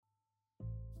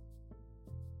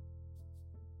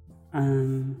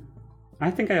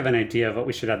I think I have an idea of what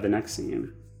we should have the next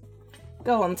scene.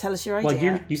 Go on, tell us your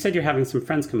idea. Well, you said you're having some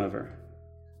friends come over.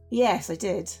 Yes, I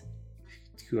did.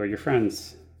 Who are your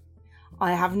friends?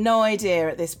 I have no idea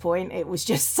at this point. It was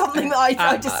just something that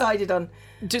I decided on.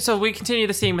 So we continue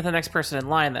the scene with the next person in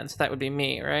line then, so that would be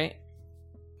me, right?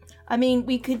 I mean,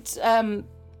 we could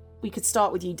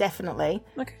start with you, definitely.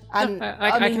 Okay. And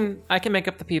I can make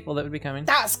up the people that would be coming.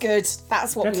 That's good.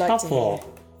 That's what we like helpful. to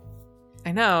hear.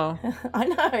 I know. I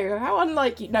know. How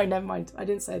unlike you. No, never mind. I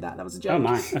didn't say that. That was a joke. Oh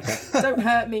my. Okay. Don't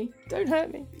hurt me. Don't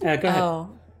hurt me. Go ahead.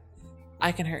 Oh,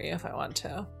 I can hurt you if I want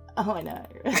to. Oh, I know.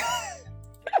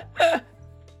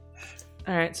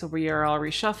 All right, so we are all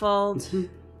reshuffled. Mm-hmm.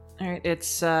 All right,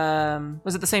 it's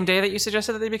was it the same day that you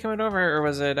suggested that they'd be coming over, or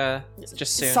was it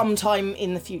just soon? Sometime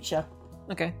in the future.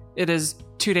 Okay, it is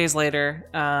 2 days later.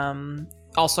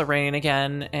 Also raining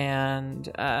again,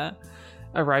 and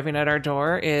arriving at our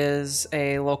door is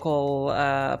a local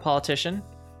politician,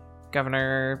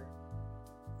 Governor.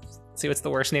 Let's see, what's the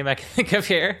worst name I can think of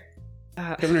here?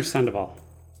 Governor Sandoval.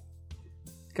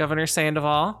 Governor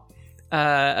Sandoval,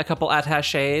 a couple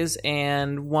attachés,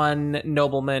 and one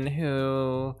nobleman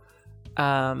who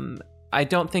I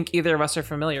don't think either of us are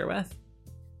familiar with.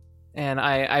 And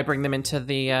I bring them into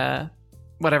the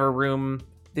whatever room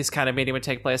this kind of meeting would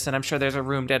take place, and I'm sure there's a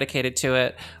room dedicated to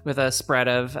it with a spread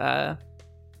of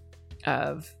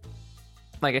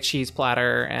like a cheese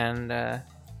platter and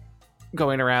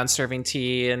going around serving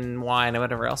tea and wine and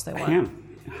whatever else they want. Ham.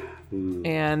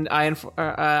 And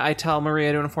I tell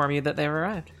Maria to inform you that they've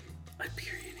arrived.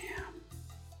 Iberian ham.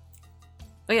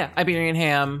 Oh yeah, Iberian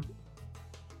ham.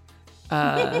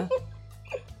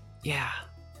 Yeah.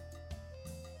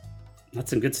 That's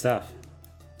some good stuff.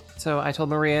 So I told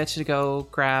Maria to go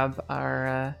grab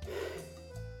our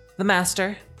the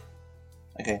master.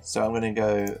 Okay, so I'm going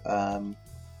to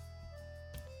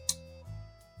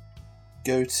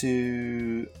go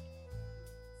to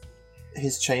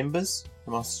his chambers,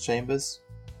 the master's chambers,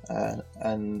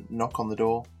 and knock on the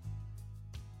door,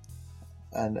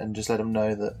 and just let him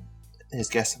know that his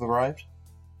guests have arrived.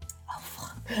 Oh,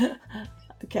 fuck.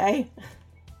 Okay.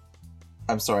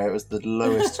 I'm sorry, it was the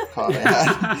lowest card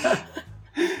I had.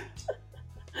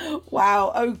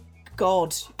 Wow. Oh,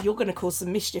 God. You're going to cause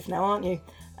some mischief now, aren't you?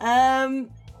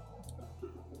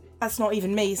 That's not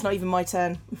even me. It's not even my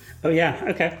turn. Oh yeah.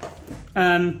 Okay.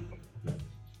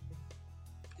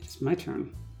 It's my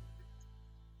turn.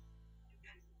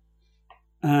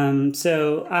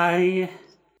 So I.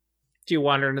 Do you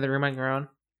wander into the room on your own?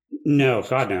 No,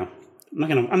 God no.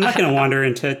 I'm not gonna wander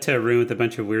into a room with a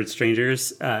bunch of weird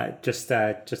strangers. Just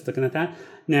looking at that.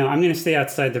 No, I'm gonna stay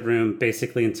outside the room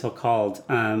basically until called.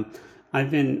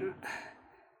 I've been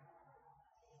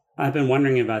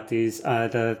wondering about these.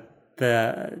 I'm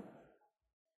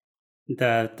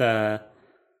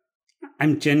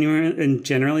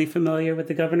generally familiar with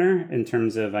the governor in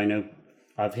terms of I know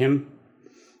of him,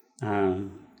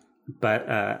 but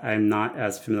I'm not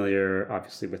as familiar,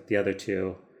 obviously, with the other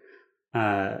two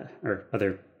or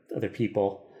other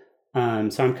people.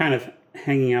 So I'm kind of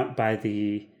hanging out by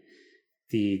the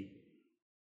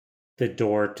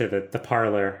door to the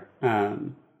parlor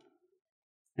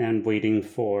and waiting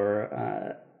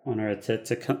for Honora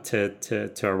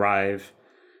to arrive.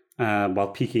 While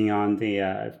peeking on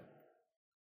the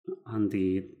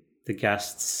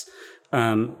guests,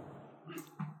 I've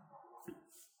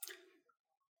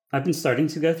been starting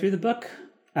to go through the book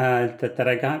that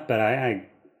I got, but I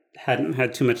hadn't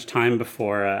had too much time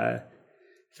before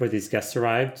these guests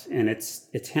arrived, and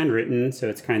it's handwritten, so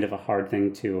it's kind of a hard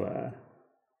thing to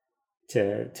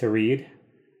read.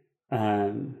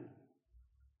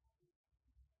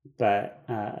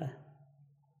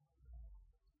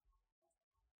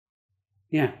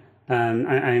 Yeah,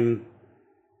 I'm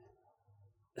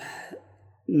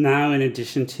now, in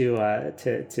addition to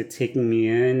taking me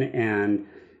in and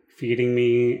feeding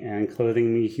me and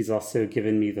clothing me, he's also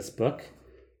given me this book.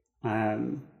 I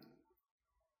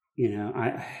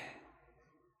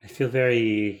feel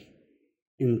very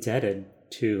indebted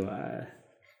to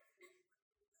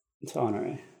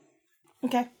Honore.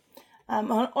 Okay.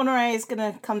 Honore is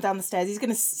going to come down the stairs. He's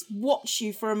going to watch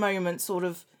you for a moment, sort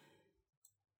of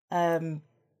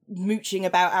mooching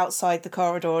about outside the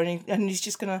corridor, and he's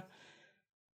just gonna.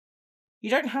 You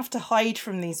don't have to hide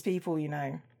from these people, you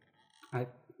know.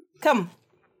 Come.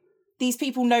 These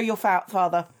people know your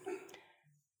father.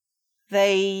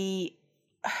 Let's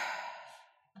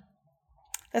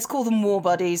call them war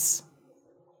buddies.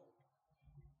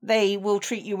 They will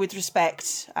treat you with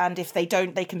respect, and if they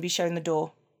don't, they can be shown the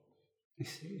door. I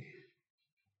see.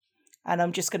 and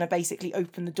I'm just going to basically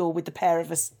open the door with the pair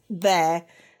of us there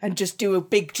and just do a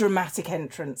big dramatic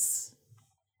entrance.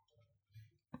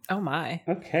 Oh my.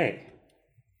 Okay.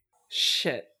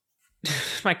 Shit.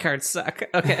 My cards suck.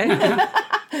 Okay.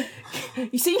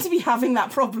 You seem to be having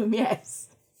that problem, yes.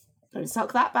 Don't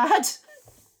suck that bad.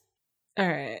 All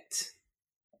right.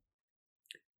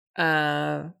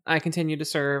 I continue to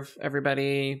serve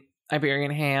everybody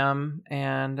Iberian ham,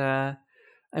 and I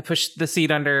push the seat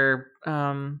under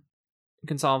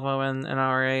Gonsalvo and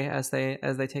Aure as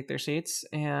they take their seats,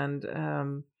 and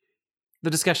the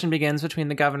discussion begins between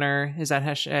the governor, his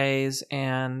attaches,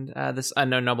 and this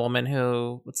unknown nobleman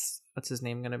who what's his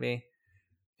name going to be?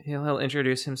 He'll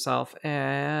introduce himself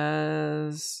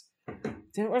as.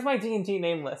 Damn, where's my D&D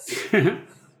name list?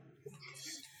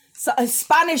 So, a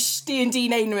Spanish D&D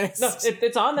name list. No,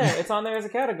 it's on there. It's on there as a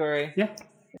category. Yeah.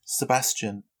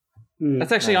 Sebastian.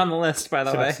 That's actually on the list, by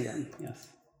the way. Sebastian, yes.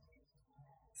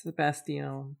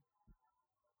 Sebastian.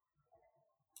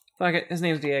 Fuck it. His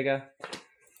name's Diego.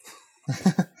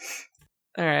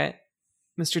 All right.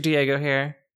 Mr. Diego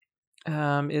here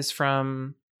is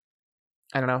from,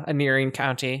 I don't know, a neighboring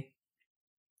county.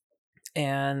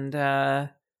 And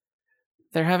they're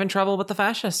having trouble with the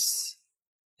fascists.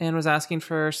 And was asking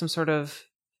for some sort of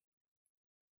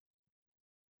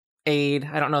aid.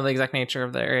 I don't know the exact nature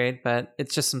of their aid, but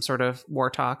it's just some sort of war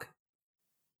talk.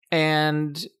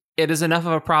 And it is enough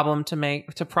of a problem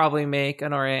to probably make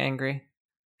Honore angry,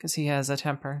 because he has a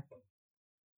temper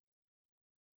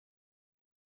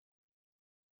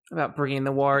about bringing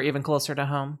the war even closer to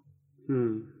home.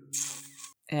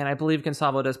 And I believe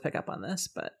Gonsalvo does pick up on this,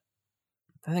 but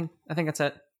I think that's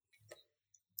it.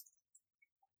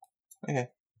 Okay.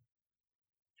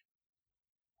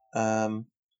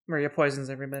 Maria poisons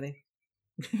everybody.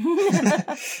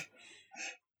 I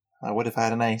would have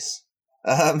had an ace.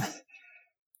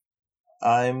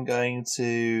 I'm going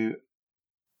to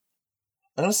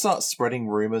start spreading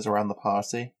rumors around the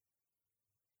party.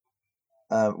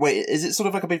 Wait, is it sort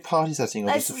of like a big party setting,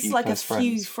 or just a few It's like close a friends?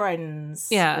 few friends,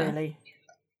 Yeah. really.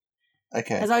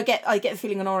 Okay. As I get the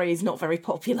feeling Honore is not very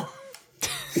popular.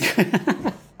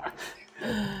 It's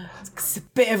a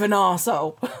bit of an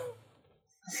arsehole.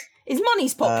 His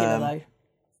money's popular, though.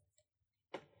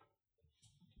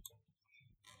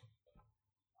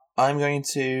 I'm going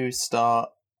to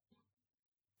start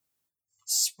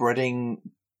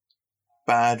spreading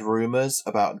bad rumors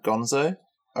about Gonzo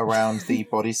around the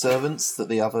body servants that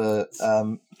the other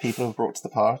people have brought to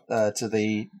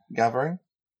the gathering.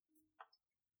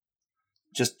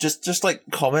 Just like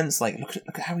comments like look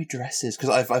at how he dresses, because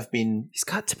I've been. He's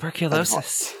got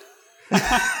tuberculosis.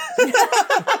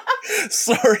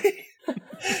 Sorry.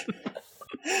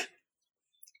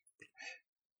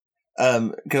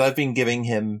 Because I've been giving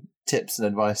him tips and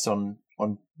advice on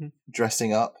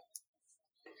dressing up.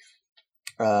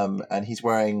 And he's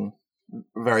wearing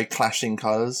very clashing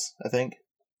colours, I think.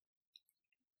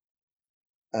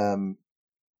 Sort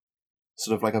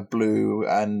of like a blue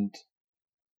and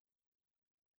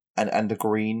a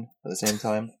green at the same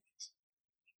time.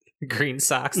 Green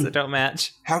socks that don't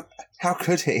match. How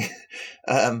could he?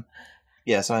 So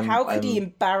How could he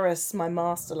embarrass my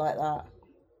master like that?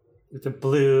 With the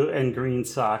blue and green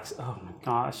socks. Oh my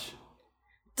gosh.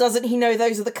 Doesn't he know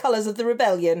those are the colours of the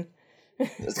rebellion?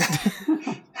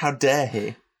 How dare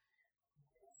he?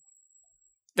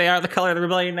 They are the color of the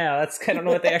rebellion now. I don't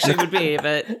know what they actually would be,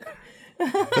 but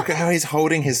Look at how he's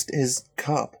holding his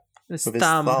cup his with his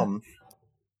thumb. thumb.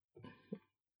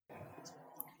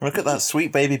 Look at that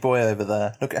sweet baby boy over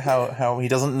there. Look at how he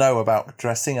doesn't know about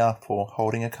dressing up or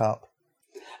holding a cup.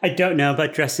 I don't know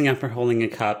about dressing up or holding a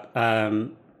cup,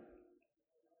 but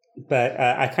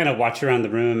I kind of watch around the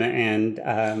room and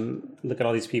look at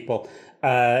all these people.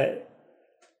 In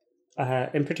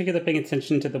particular, paying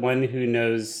attention to the one who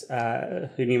knows,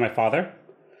 who knew my father.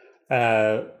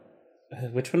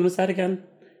 Which one was that again?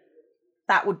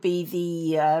 That would be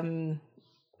the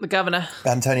governor.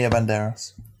 Antonio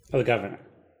Banderas. Oh, the governor.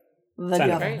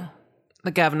 governor. Right.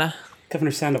 The governor.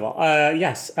 Governor Sandoval.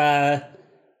 Yes.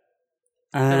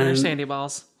 Governor Sandy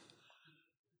Balls.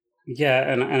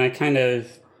 Yeah, and I kind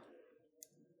of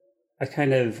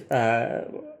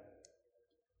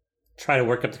try to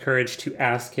work up the courage to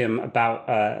ask him about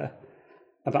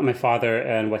my father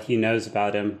and what he knows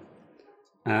about him.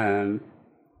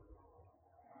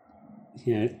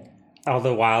 All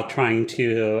the while trying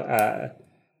to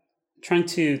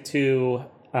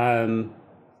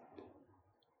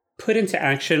put into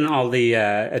action all the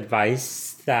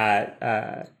advice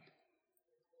that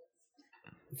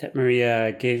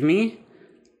Maria gave me.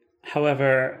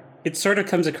 However, it sort of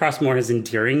comes across more as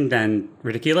endearing than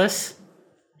ridiculous.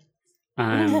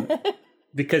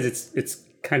 because it's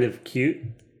kind of cute.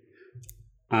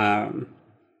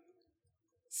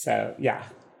 So yeah.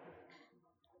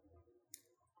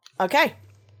 Okay.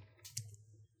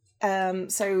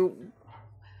 So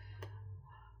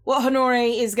what Honore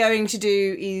is going to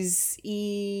do is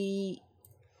he's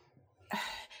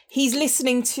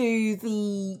listening to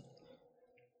the...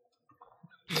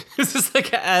 This is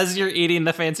like as you're eating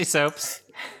the fancy soaps.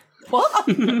 What?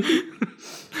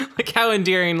 Like how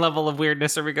endearing level of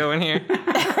weirdness are we going here?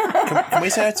 Can we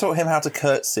say I taught him how to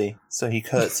curtsy, so he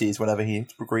curtsies whenever he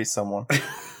greets someone?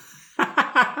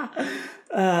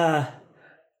 Oh,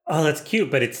 that's cute,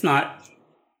 but it's not.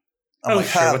 I'm like,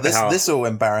 sure, what the hell? This will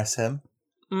embarrass him.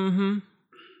 Mm-hmm.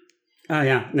 Oh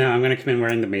yeah, no, I'm gonna come in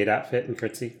wearing the maid outfit and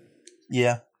curtsy.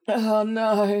 Yeah. Oh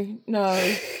no.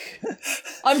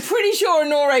 I'm pretty sure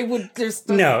Honore would just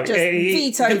veto.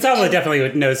 Gonzalo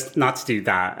definitely knows not to do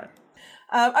that.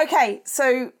 Okay,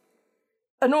 so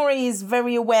Honore is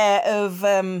very aware of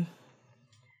the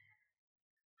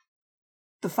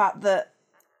fact that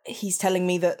he's telling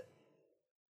me that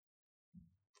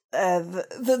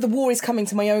the war is coming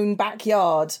to my own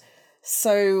backyard.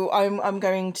 So I'm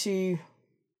going to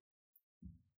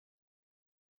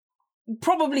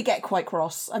probably get quite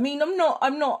cross. I mean, I'm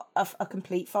not a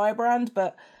complete firebrand,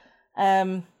 but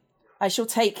I shall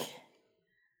take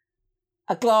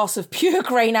a glass of pure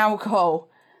grain alcohol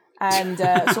and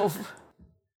sort of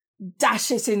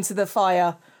dash it into the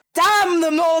fire. Damn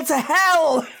them all to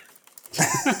hell!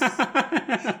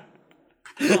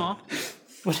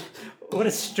 What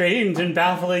a strange and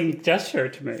baffling gesture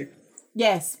to make.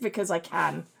 Yes, because I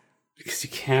can. Because you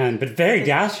can, but very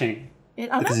dashing.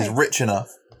 Because he's rich enough.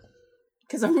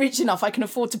 Because I'm rich enough, I can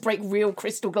afford to break real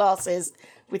crystal glasses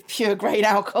with pure grain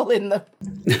alcohol in them.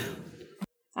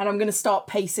 And I'm going to start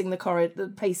pacing the corridor,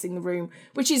 pacing the room,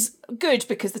 which is good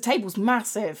because the table's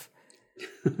massive.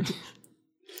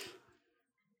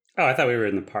 Oh, I thought we were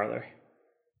in the parlor.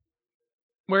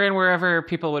 We're in wherever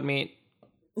people would meet.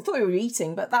 I thought we were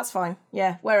eating, but that's fine.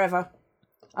 Yeah, wherever.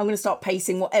 I'm going to start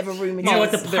pacing whatever room it is. You know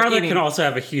what? The parlor can also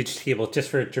have a huge table just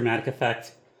for dramatic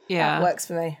effect. Yeah. That works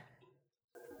for me.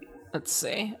 Let's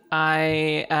see.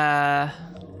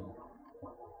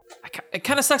 It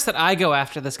kind of sucks that I go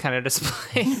after this kind of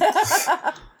display.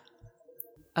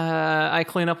 I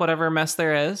clean up whatever mess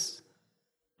there is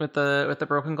with the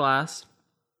broken glass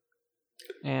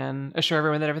and assure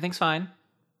everyone that everything's fine.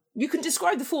 You can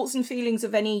describe the thoughts and feelings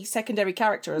of any secondary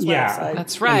character as well. Yeah, So.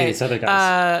 That's right. These other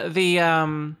guys. The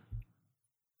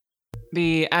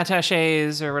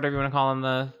attachés or whatever you want to call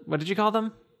them. What did you call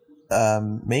them?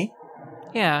 Me?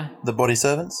 Yeah. The body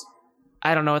servants?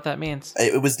 I don't know what that means.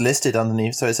 It was listed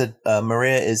underneath, so it said Honore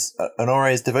is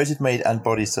devoted maid and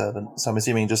body servant. So I'm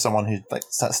assuming just someone who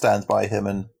stands by him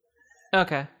and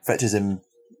fetches him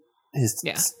his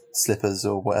slippers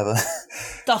or whatever.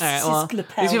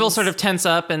 These people sort of tense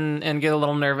up and get a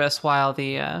little nervous while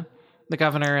the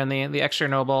governor and the extra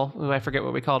noble, who I forget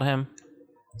what we called him,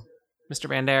 Mr.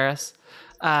 Banderas,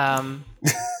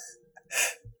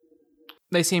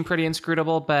 they seem pretty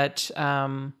inscrutable, but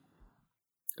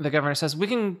the governor says, we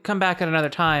can come back at another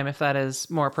time if that is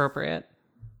more appropriate.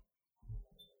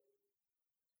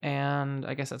 And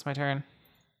I guess that's my turn.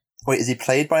 Wait, is he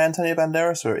played by Antonio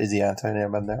Banderas or is he Antonio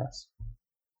Banderas?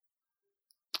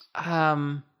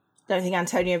 Don't think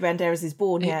Antonio Banderas is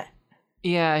born yet.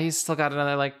 Yeah, he's still got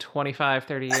another 25,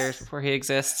 30 years before he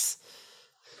exists.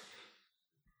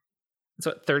 It's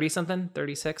what, 30 something?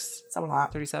 36? Something like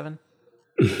that. 37?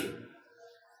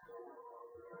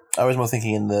 I was more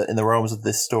thinking in the realms of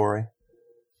this story.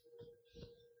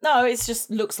 No, it just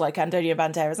looks like Antonio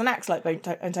Banderas and acts like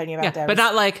Antonio Banderas. Yeah, but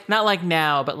not like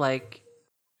now, but like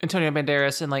Antonio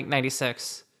Banderas in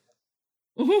 96.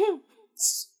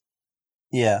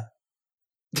 Yeah.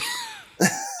 I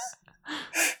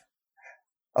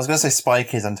was going to say Spy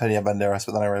Kids Antonio Banderas,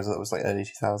 but then I realized that was early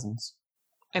 2000s.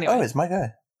 Anyway. Oh, it's my go.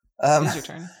 It's your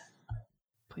turn.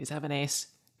 Please have an ace.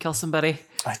 Kill somebody.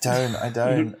 I don't.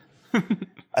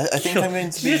 I think I'm going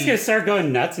to be... You're just going to start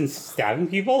going nuts and stabbing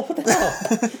people? What the hell?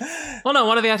 Well, no,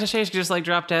 one of the attachés could just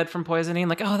drop dead from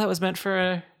poisoning. Oh, that was meant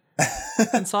for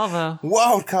Gonsalvo.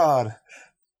 Wild card!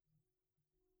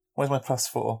 Where's my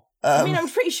 +4? I mean, I'm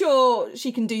pretty sure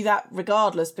she can do that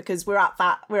regardless because we're at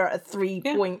a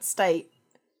 3-point state.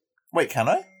 Wait, can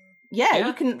I? Yeah,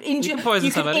 you can injure.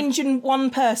 You can injure one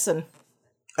person.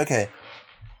 Okay.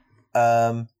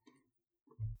 I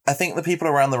think the people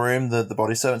around the room, the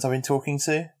body servants I've been talking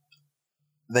to,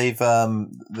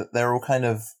 they're all kind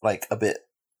of a bit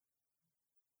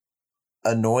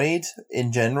annoyed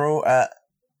in general at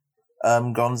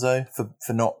Gonzo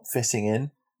for not fitting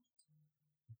in.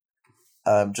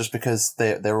 just because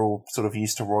they're all sort of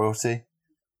used to royalty.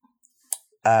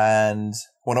 And,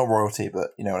 well, not royalty,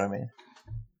 but you know what I mean.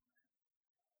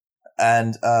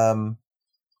 And I'm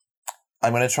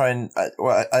going to try and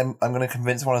I'm going to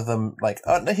convince one of them, like,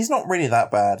 oh, no, he's not really that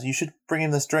bad. You should bring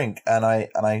him this drink. And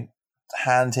I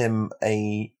hand him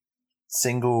a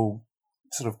single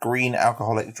sort of green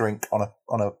alcoholic drink on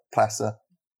a platter.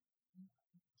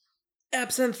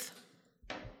 Absinthe.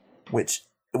 Which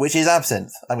is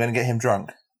absinthe. I'm going to get him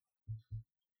drunk.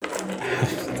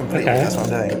 Completely. Okay. That's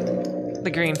what I'm doing. The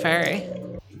Green Fairy.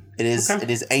 It is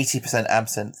 80%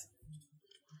 absinthe.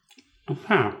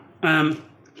 Huh.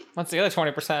 What's the other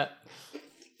 20%?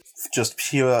 Just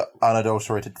pure,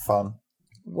 unadulterated fun.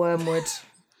 Wormwood.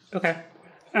 Okay.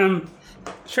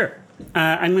 Sure.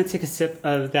 I'm going to take a sip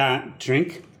of that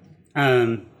drink.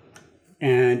 And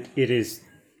it is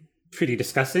pretty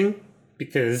disgusting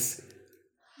because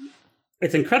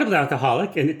it's incredibly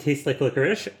alcoholic and it tastes like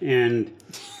licorice and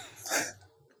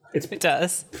it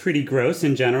does. Pretty gross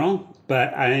in general,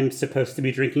 but I'm supposed to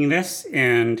be drinking this,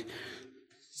 and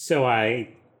so I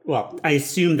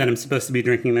assume that I'm supposed to be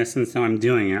drinking this, and so I'm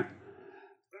doing it.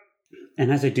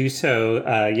 And as I do so,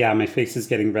 my face is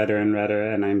getting redder and redder,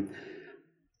 and I'm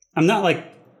not like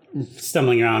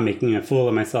stumbling around making a fool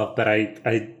of myself, but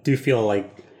I do feel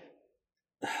like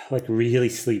really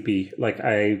sleepy, like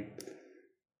I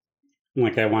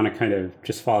want to kind of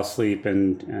just fall asleep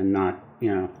and not,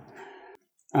 you know.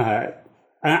 I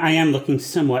am looking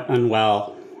somewhat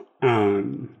unwell.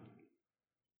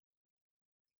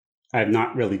 I've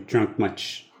not really drunk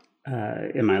much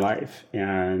in my life,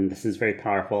 and this is very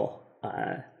powerful.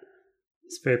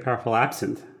 It's very powerful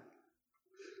absinthe.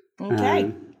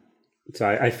 Okay. So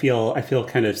I feel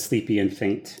kind of sleepy and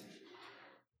faint.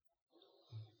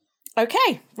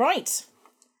 Okay, right.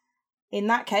 In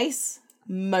that case,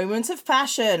 moment of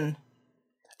passion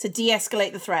to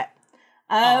de-escalate the threat.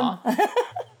 No,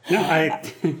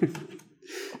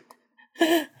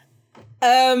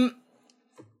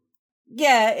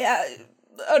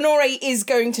 Honore is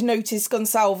going to notice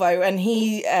Gonsalvo, and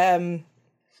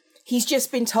he's just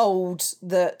been told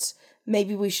that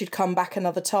maybe we should come back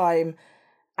another time,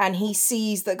 and he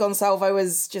sees that Gonsalvo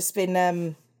has just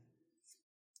been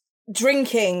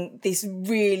drinking this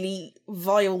really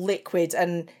vile liquid,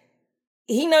 and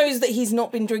he knows that he's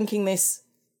not been drinking this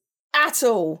at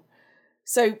all.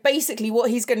 So basically what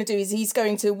he's going to do is he's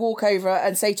going to walk over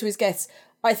and say to his guests,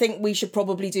 I think we should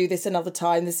probably do this another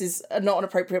time. This is not an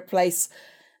appropriate place.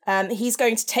 He's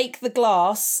going to take the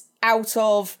glass out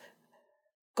of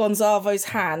Gonsalvo's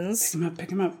hands.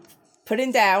 Pick him up. Put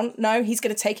him down. No, he's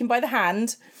going to take him by the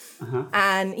hand.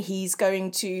 And he's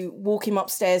going to walk him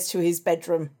upstairs to his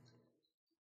bedroom.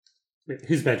 Wait,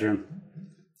 whose bedroom?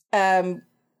 I'm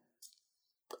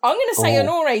going to say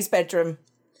Honore's bedroom.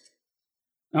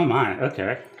 Oh my,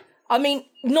 okay. I mean,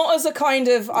 not as a kind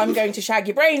of, I'm going to shag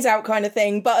your brains out kind of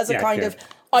thing, but as a kind of,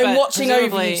 I'm watching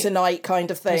over you tonight kind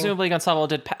of thing. Presumably Gonsalvo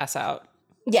did pass out.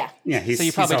 Yeah. Yeah, so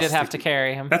you probably did have to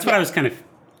carry him. That's what I was kind of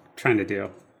trying to do.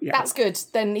 Yeah. That's good.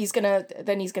 Then he's gonna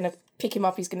pick him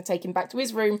up, he's gonna take him back to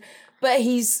his room, but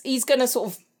he's gonna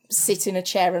sort of sit in a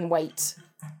chair and wait.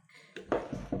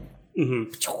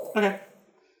 Mm-hmm. Okay.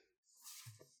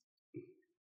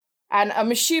 And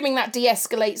I'm assuming that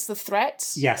de-escalates the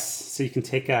threat. Yes, so you can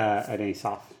take an ace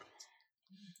off.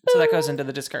 So that goes into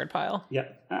the discard pile.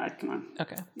 Yep. Come on.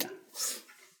 Okay.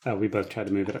 Yeah. We both tried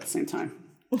to move it at the same time.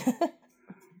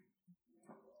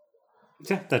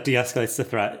 Yeah, that de-escalates the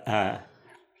threat.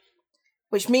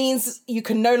 Which means you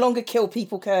can no longer kill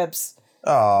people, Curbs.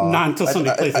 Oh, not until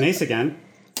somebody plays an ace again.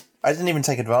 I didn't even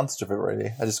take advantage of it,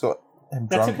 really. I just got him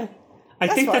drunk. That's okay. I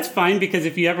think that's fine, because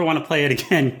if you ever want to play it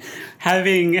again,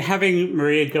 having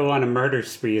Maria go on a murder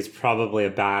spree is probably a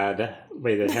bad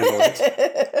way to handle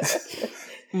it.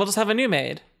 We'll just have a new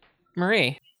maid,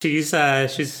 Marie. She's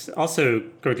also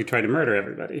going to try to murder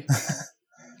everybody.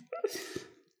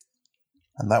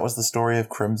 And that was the story of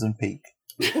Crimson Peak.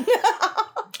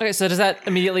 Okay, so does that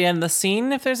immediately end the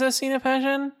scene if there's a scene of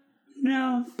passion?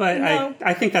 No, but no.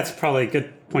 I think that's probably a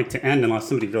good point to end unless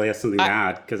somebody really has something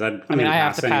bad. Because I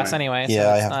have to pass anyway. So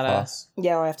yeah, I have to pass.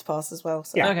 Yeah, I have to pass as well.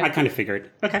 So. Yeah, okay. I kind of figured.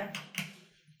 Okay.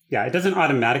 Yeah, it doesn't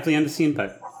automatically end the scene,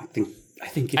 but I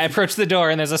think I approach the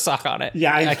door and there's a sock on it.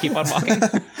 Yeah, I keep on walking.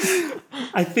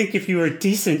 I think if you were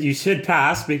decent, you should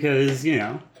pass because, you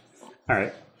know. All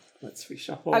right, let's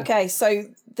reshuffle. Okay, so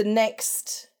the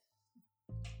next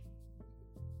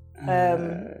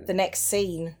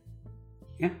scene.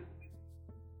 Yeah.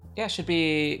 Yeah, should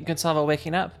be Gonsalvo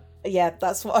waking up. Yeah,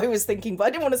 that's what I was thinking, but I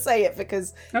didn't want to say it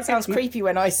because it sounds creepy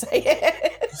when I say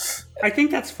it. I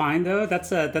think that's fine though.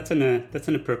 That's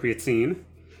an appropriate scene.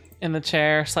 in the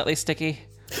chair, slightly sticky.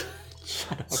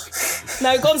 Shut up.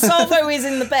 No, Gonsalvo is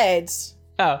in the bed.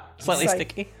 Oh, slightly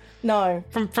sticky. No.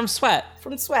 From sweat.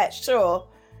 From sweat, sure.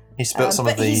 He spilt some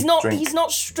of the drink. He's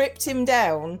not stripped him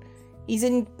down. He's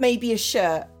in maybe a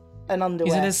shirt and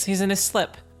underwear. He's in his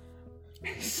slip.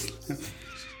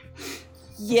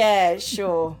 Yeah,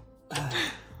 sure.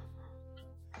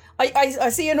 I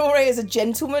see Honore as a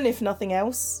gentleman, if nothing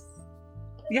else.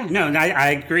 Yeah, no, I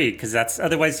agree, because that's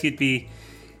otherwise he'd be.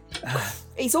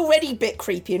 He's already a bit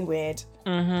creepy and weird.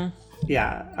 Mm-hmm.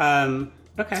 Yeah.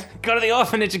 Okay. Go to the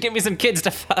orphanage and get me some kids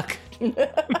to fuck.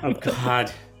 Oh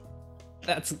God.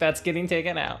 That's getting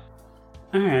taken out.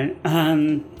 All right.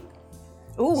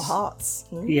 Ooh, hearts.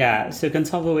 Yeah. So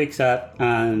Gonsalvo wakes up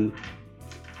and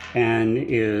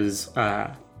is.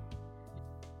 I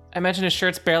imagine his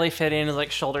shirt's barely fitting, his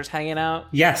like shoulders hanging out.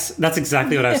 Yes, that's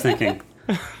exactly what I was thinking.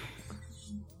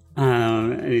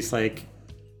 And he's like,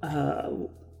 "What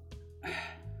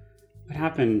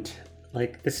happened?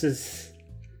 Like this is,"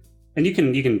 and you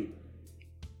can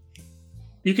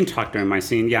talk during my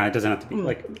scene. Yeah, it doesn't have to be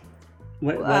like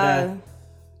what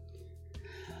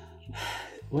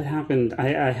happened?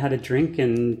 I had a drink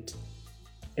and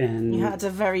you had a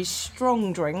very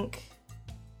strong drink.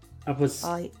 Was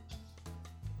I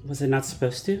not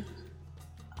supposed to?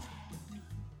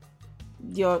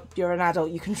 You're an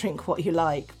adult. You can drink what you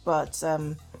like, but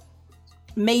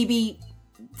maybe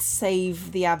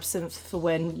save the absinthe for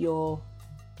when you're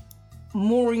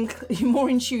more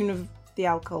in tune of the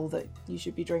alcohol that you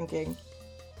should be drinking.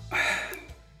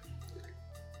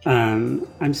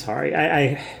 I'm sorry.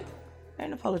 I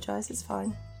don't apologize. It's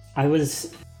fine.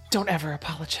 Don't ever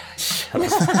apologize.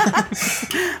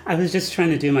 I was just trying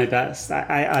to do my best.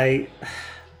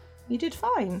 You did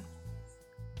fine.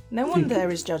 No one there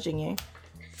is judging you.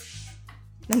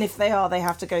 And if they are, they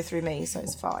have to go through me, so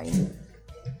it's fine.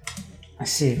 I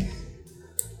see.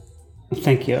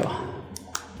 Thank you.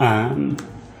 Yeah,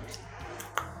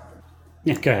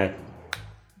 go ahead.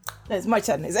 It's my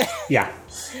turn, is it? Yeah.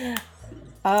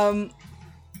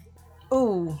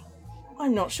 Ooh,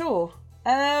 I'm not sure.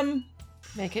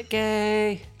 Make it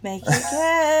gay. Make it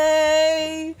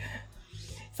gay.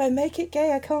 If I make it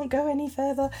gay, I can't go any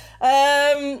further.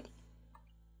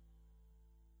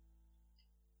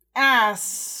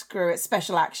 Screw it.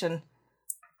 Special action.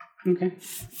 Okay.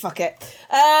 Fuck it.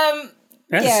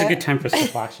 That's a good time for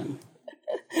special action.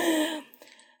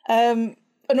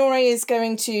 Honore is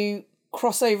going to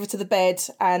cross over to the bed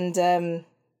and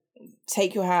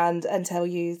take your hand and tell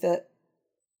you that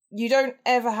you don't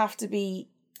ever have to be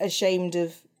ashamed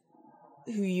of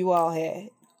who you are here.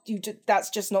 That's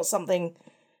just not something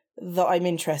that I'm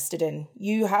interested in.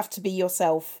 You have to be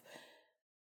yourself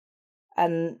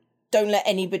and don't let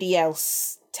anybody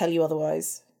else tell you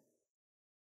otherwise.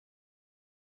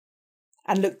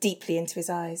 And look deeply into his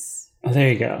eyes. Oh, there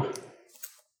you go.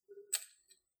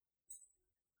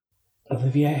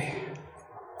 Olivier.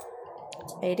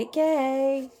 Made it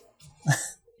gay.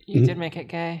 You did make it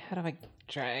gay. How do I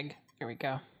drag? Here we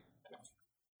go.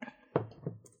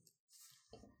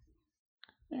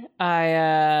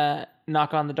 I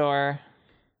knock on the door.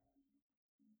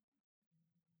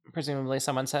 Presumably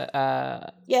someone said...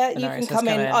 yeah, you can come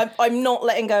in. I'm not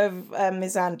letting go of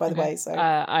Ms. Anne, by the way. So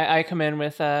I come in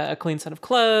with a clean set of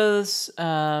clothes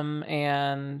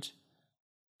and...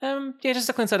 just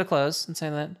a clean set of clothes, and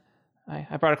saying that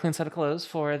I brought a clean set of clothes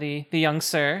for the young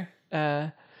sir,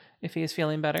 if he is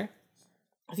feeling better.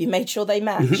 Have you made sure they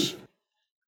match?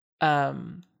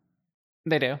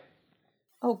 They do.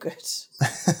 Oh, good.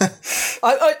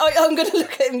 I'm going to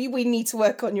look at him. We need to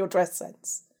work on your dress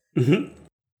sense. Mm-hmm.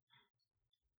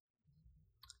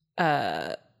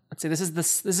 Let's see. This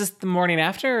is the morning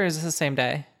after, or is this the same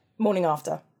day? Morning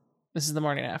after. This is the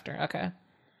morning after. Okay.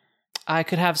 I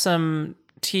could have some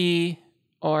tea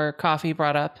or coffee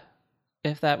brought up,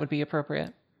 if that would be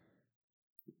appropriate.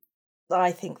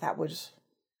 I think that would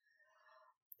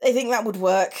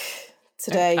work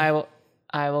today.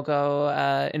 I will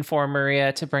go inform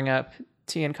Maria to bring up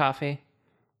tea and coffee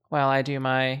while I do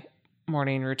my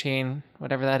morning routine,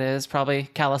 whatever that is, probably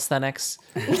calisthenics,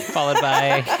 followed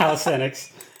by...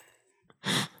 Calisthenics.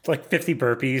 Like 50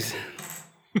 burpees.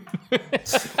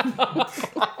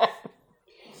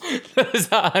 That is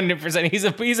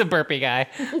 100%. He's a burpee guy.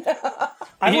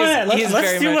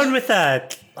 Let's do one with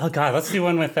oh god, let's do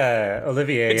one with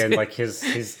Olivier and like his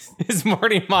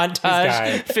morning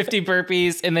montage, 50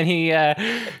 burpees, and then he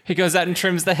goes out and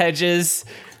trims the hedges.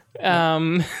 He's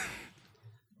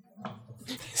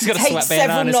got a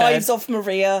sweatband on his head. Takes several knives off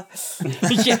Maria.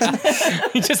 Yeah,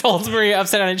 he just holds Maria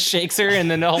upside down and shakes her, and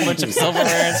then a whole bunch of silverware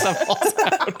and stuff falls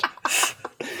out.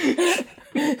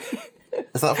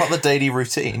 Is that part of the daily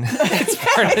routine? It's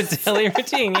part of the daily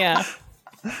routine, yeah.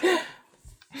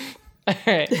 All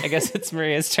right, I guess it's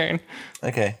Maria's turn.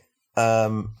 Okay.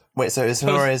 Wait, so is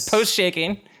Honore's... Post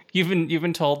shaking. You've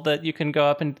been told that you can go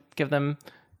up and give them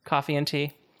coffee and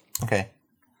tea. Okay.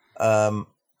 I'm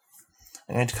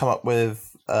going to come up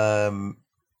with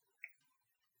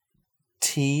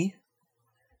tea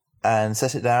and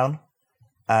set it down.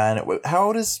 And how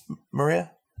old is Maria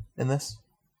in this?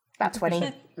 About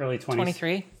 20. Early 20s.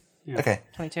 23. Yeah. Okay.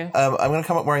 22. I'm going to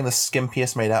come up wearing the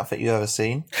skimpiest maid outfit you've ever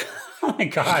seen. Oh my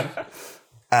god.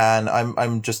 And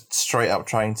I'm just straight up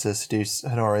trying to seduce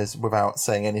Honore's without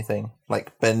saying anything,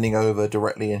 like bending over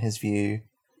directly in his view.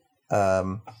 I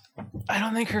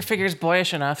don't think her figure's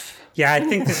boyish enough. Yeah, I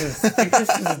think this is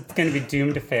going to be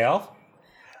doomed to fail.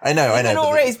 I know.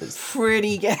 Honore is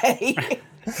pretty gay.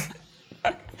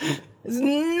 There's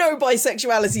no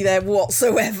bisexuality there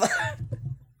whatsoever.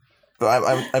 But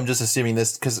I'm just assuming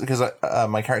this because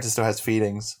my character still has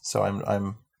feelings, so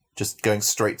I'm just going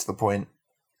straight to the point.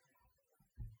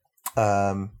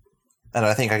 And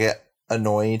I think I get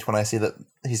annoyed when I see that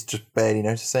he's just barely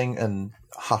noticing and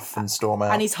huff and storm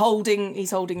out. And he's holding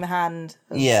the hand.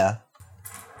 Yeah.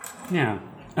 Yeah.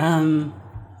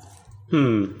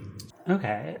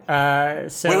 Okay.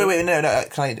 So wait. No.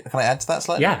 Can I add to that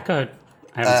slightly? Yeah, go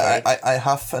ahead. I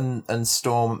huff and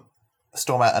storm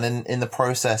out, and in the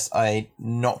process, I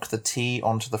knock the tea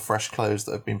onto the fresh clothes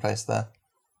that have been placed there.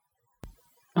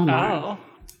 Oh no.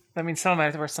 I mean, someone might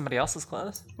have to wear somebody else's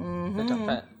clothes that don't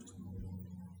fit.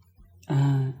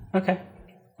 Okay.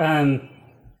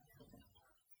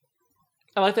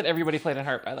 I like that everybody played in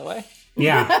Heart, by the way.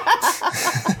 Yeah.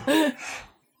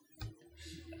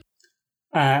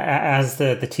 As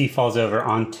the tea falls over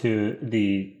onto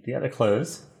the other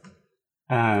clothes,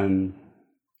 I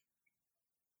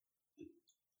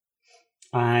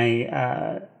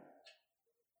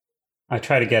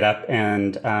try to get up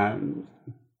and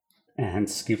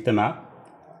scoop them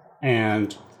up,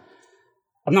 and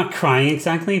I'm not crying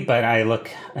exactly, but I look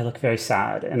very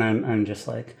sad, and I'm just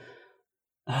like,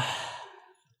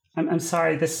 I'm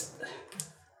sorry. This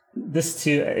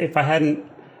too. If I hadn't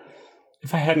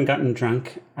gotten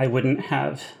drunk, I wouldn't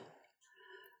have.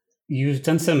 You've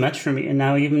done so much for me, and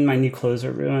now even my new clothes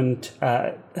are ruined.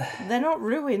 They're not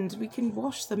ruined. We can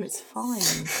wash them. It's fine.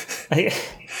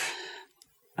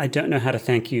 I don't know how to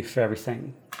thank you for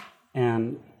everything,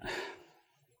 and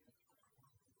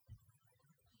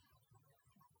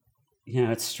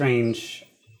it's strange.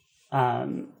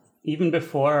 Even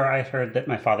before I heard that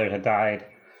my father had died,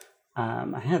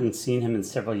 I hadn't seen him in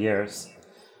several years.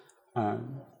 I'd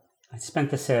spent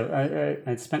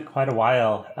quite a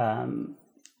while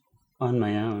on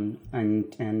my own,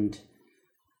 and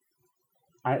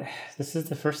this is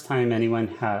the first time anyone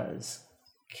has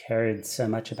cared so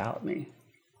much about me.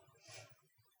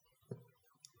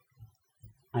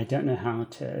 I don't know how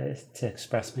to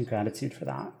express my gratitude for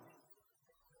that.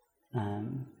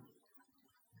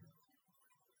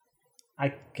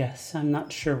 I guess I'm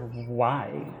not sure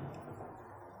why.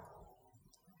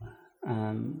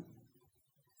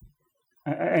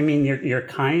 I mean, you're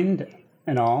kind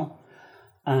and all,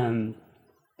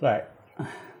 but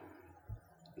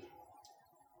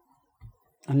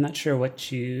I'm not sure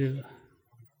what you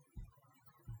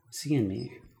see in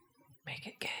me. Make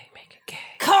it gay.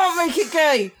 Can't make it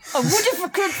gay. I would if I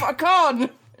could, but I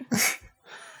can't.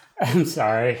 I'm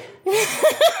sorry.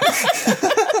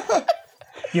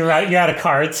 You're right. You're out of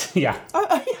cards. Yeah. I'm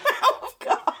out of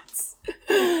cards.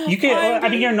 You can. I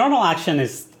mean, your normal action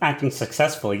is acting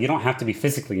successfully. You don't have to be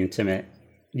physically intimate.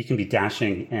 You can be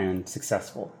dashing and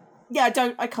successful. Yeah, I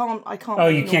can't. Oh,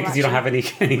 you can't because you don't have any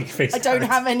face. I don't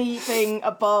have anything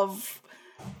above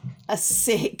a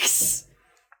 6.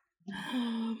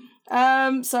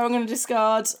 So I'm going to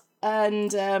discard,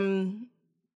 and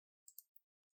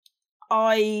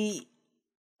I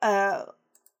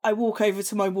walk over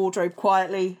to my wardrobe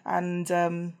quietly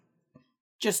and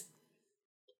just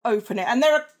open it. And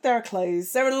there are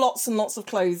clothes. There are lots and lots of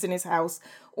clothes in his house,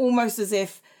 almost as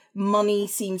if money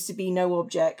seems to be no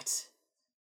object.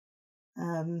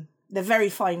 They're very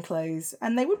fine clothes,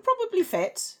 and they would probably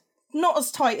fit. Not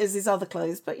as tight as his other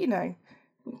clothes, but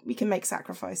we can make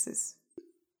sacrifices.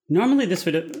 Normally,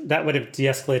 that would have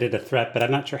de-escalated a threat, but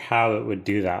I'm not sure how it would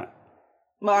do that.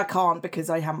 Well, I can't because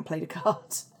I haven't played a card.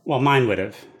 Well, mine would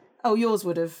have. Oh, yours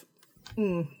would have.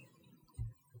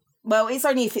 Well, it's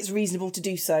only if it's reasonable to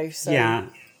do so. Yeah.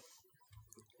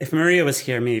 If Maria was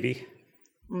here, maybe.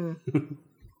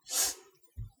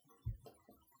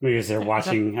 Maria's there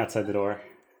watching outside the door.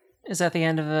 Is that the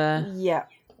end of the... Yeah.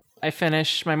 I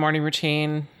finish my morning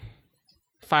routine,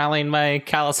 filing my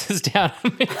calluses down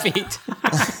on my feet.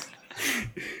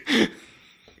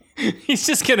 He's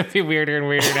just gonna be weirder and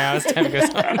weirder now as time goes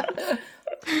on.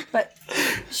 But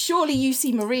surely you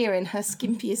see Maria in her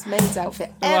skimpiest maid's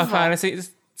outfit ever. I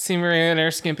see Maria in her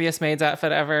skimpiest maid's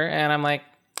outfit ever, and I'm like,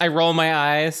 I roll my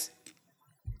eyes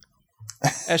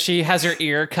as she has her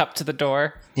ear cupped to the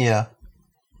door. Yeah.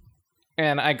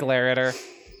 And I glare at her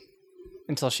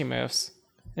until she moves.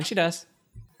 And she does.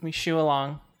 We shoo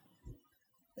along.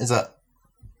 Is that...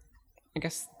 I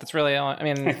guess that's really all. I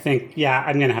mean... I think, yeah,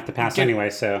 I'm going to have to pass anyway,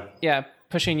 so... Yeah,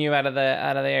 pushing you out of the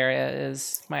area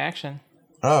is my action.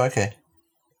 Oh, okay.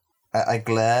 I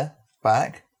glare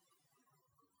back,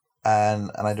 and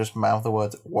I just mouth the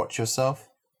words, "Watch yourself."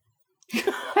 That's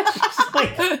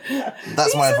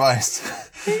my advice.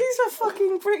 He's a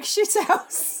fucking brick shit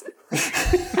house.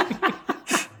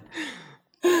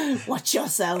 Watch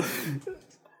yourself.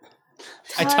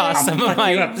 I toss some of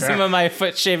my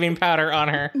foot shaving powder on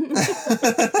her.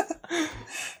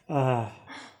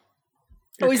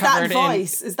 Is that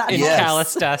advice? Is that advice?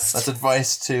 Callous dust? That's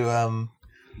advice to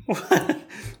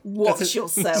watch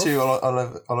yourself. To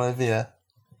Olivia.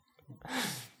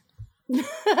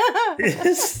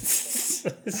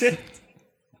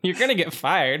 You're gonna get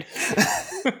fired.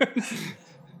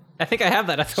 I think I have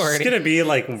that authority. It's gonna be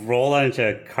like rolled onto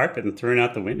a carpet and thrown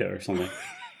out the window or something.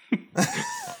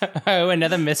 Oh,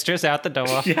 another mistress out the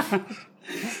door. Yeah.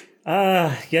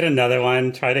 Yet another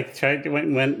one. Try to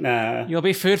when You'll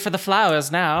be food for the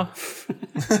flowers now.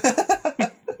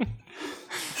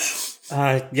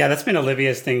 Yeah, that's been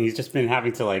Olivia's thing. He's just been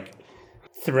having to like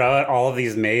throw out all of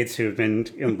these maids who've been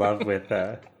in love with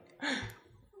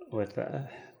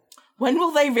When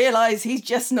will they realize he's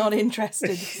just not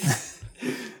interested?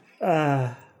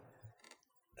 Okay.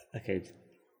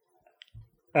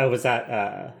 Oh, was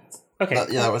that okay.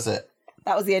 Yeah, that was it.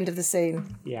 That was the end of the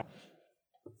scene. Yeah.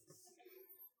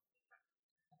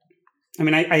 I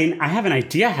mean, I have an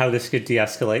idea how this could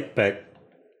de-escalate, but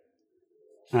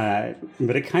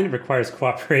it kind of requires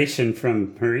cooperation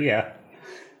from Maria.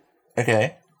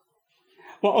 Okay.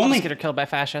 Well, I'll just get her killed by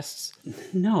fascists.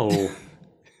 No.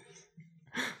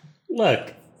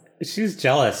 Look, she's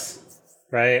jealous,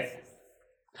 right?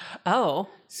 Oh.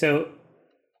 So,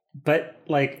 but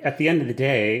like at the end of the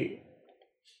day,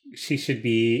 she should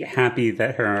be happy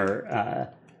that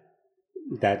her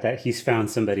that he's found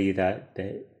somebody that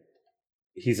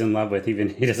he's in love with, even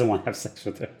if he doesn't want to have sex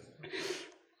with her.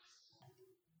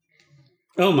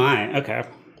 Oh my, okay.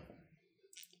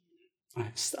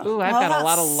 Ooh, I've got a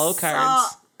lot of low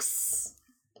cards. Sucks.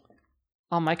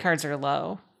 All my cards are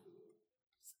low.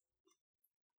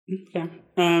 Okay.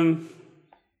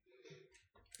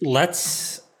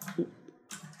 Let's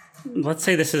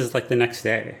say this is like the next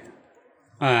day.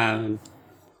 And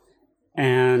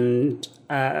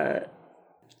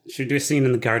should we do a scene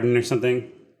in the garden or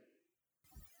something?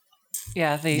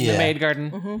 Yeah, the maid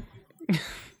garden. Mm-hmm.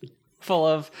 Full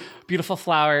of beautiful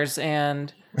flowers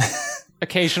and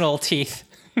occasional teeth.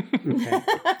 Okay.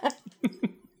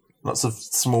 Lots of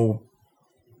small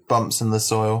bumps in the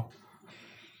soil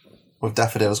with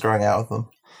daffodils growing out of them.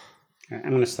 All right,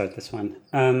 I'm going to start this one.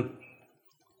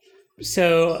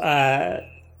 So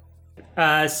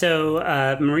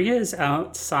Maria is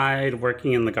outside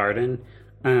working in the garden.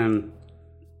 I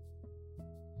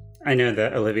know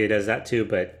that Olivia does that too,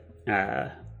 but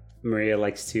Maria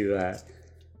likes to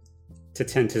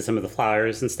tend to some of the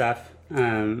flowers and stuff.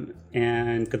 And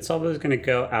Gonsalvo is going to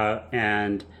go out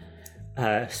and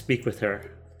speak with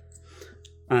her.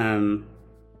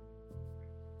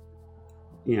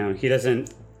 You know, he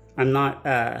doesn't. I'm not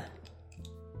the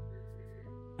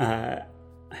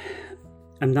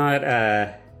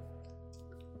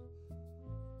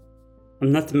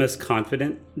most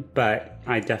confident, but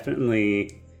I'm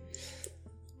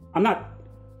not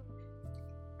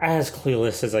as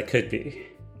clueless as I could be.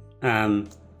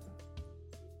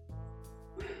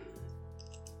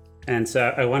 And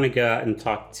so I want to go out and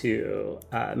talk to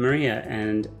Maria,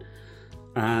 and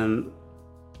how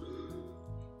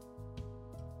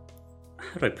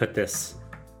do I put this?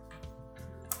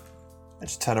 I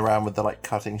just turn around with the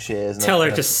cutting shears. And tell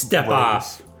her to step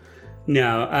off.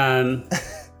 No,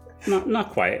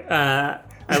 not quite. I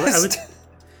would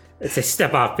say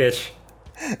step off, bitch.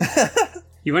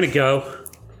 You want to go?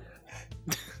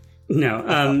 No,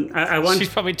 I want. She's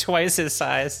probably twice his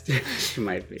size. She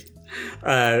might be.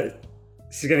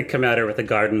 She's gonna come at her with a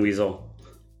garden weasel.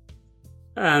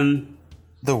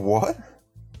 The what?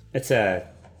 It's a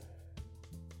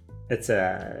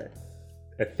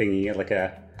thingy, like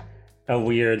a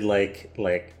weird like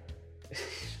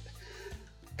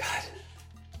God.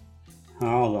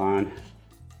 Hold on.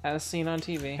 As seen on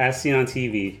TV. As seen on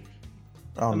TV.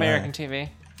 Oh, American TV.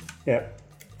 Yep.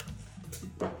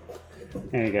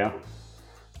 There you go.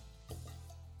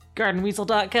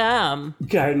 GardenWeasel.com.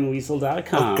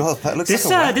 GardenWeasel.com. Oh god, that looks like a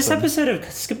weapon. This episode of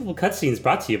Skippable Cutscenes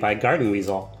brought to you by Garden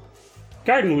Weasel.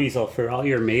 Garden Weasel for all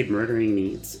your maid murdering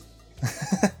needs.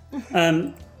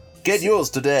 Get yours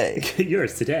today. Get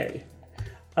yours today.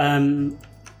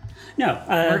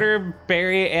 Murder,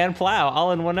 bury, and plow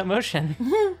all in one motion.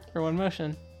 Or one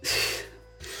motion.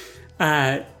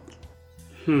 How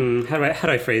do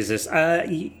I phrase this?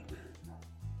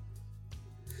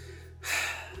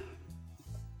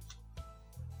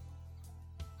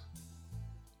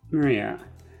 Maria.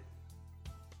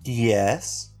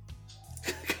 Yes.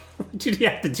 Did you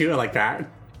have to do it like that?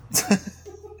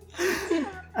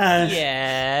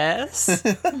 Yes.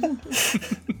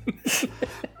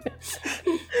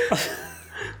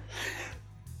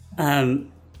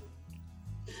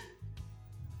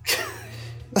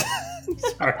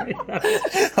 Sorry.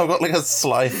 I've got like a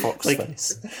sly fox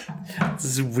face. This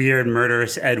is weird,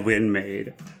 murderous Edwin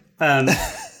made.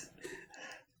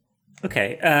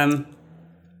 Okay.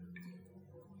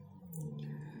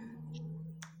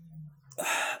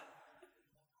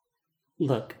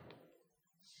 Look,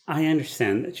 I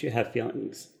understand that you have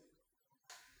feelings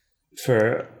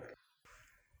for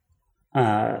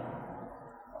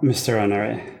Mr.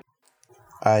 Honore.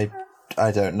 I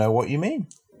don't know what you mean.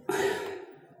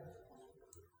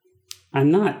 I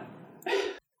may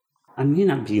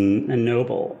not be a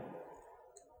noble,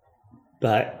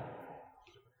 but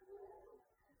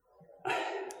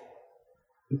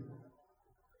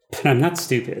I'm not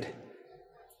stupid.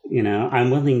 You know, I'm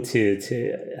willing to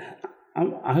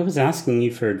I was asking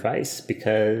you for advice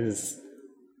because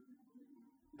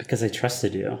I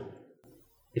trusted you.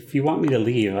 If you want me to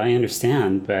leave, I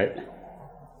understand, but...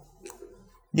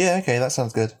 Yeah, okay, that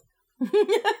sounds good.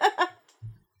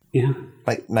 Yeah.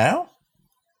 Like, now?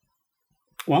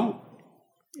 Well,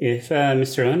 if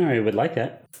Mr. Honore would like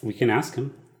it, we can ask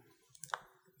him.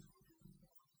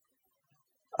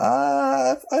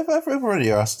 I've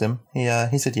already asked him.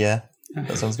 He said yeah.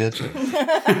 That sounds good.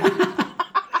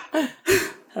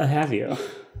 Oh, have you?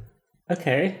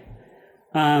 Okay.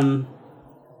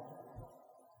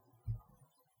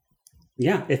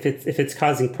 Yeah, if it's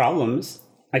causing problems,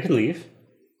 I can leave.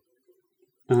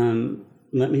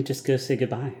 Let me just go say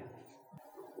goodbye.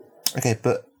 Okay,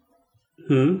 but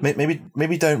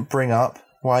maybe don't bring up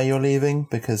why you're leaving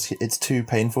because it's too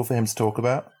painful for him to talk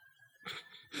about.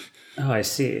 Oh, I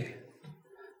see.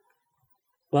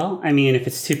 Well, I mean, if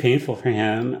it's too painful for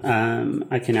him,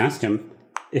 I can ask him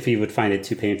if he would find it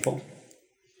too painful.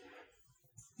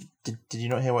 Did you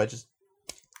not hear what I just...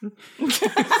 Do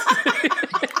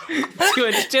you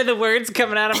understand the words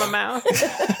coming out of my mouth?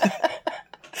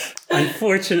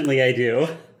 Unfortunately, I do.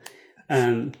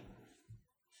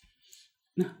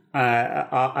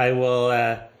 I will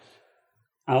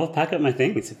pack up my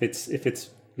things if it's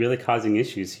really causing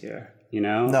issues here. You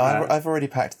know? No, I've already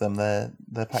packed them. They're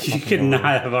packed. You could not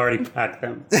have already packed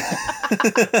them.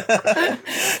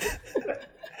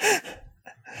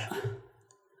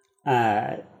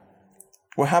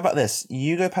 Well, how about this?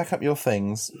 You go pack up your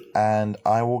things, and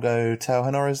I will go tell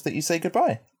Honoris that you say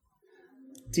goodbye.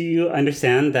 Do you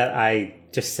understand that I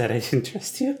just said I didn't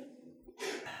trust you?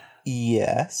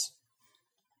 Yes.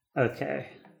 Okay.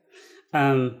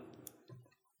 I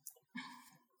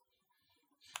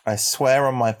swear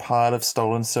on my pile of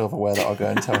stolen silverware that I'll go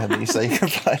and tell him that you say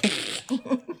goodbye.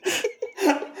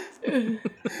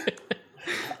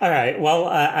 All right. Well,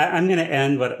 I'm going to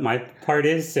end what my part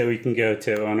is so we can go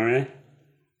to Honore.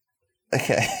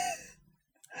 Okay.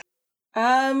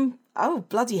 Oh,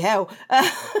 bloody hell.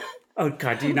 Oh,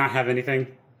 God. Do you not have anything?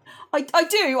 I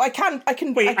do. I can.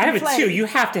 Wait, I have play. it too. You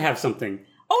have to have something.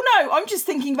 Oh, no. I'm just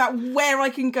thinking about where I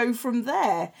can go from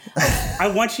there. I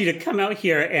want you to come out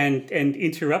here and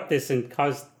interrupt this and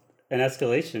cause an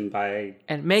escalation by...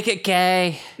 And make it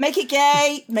gay. Make it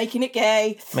gay. Making it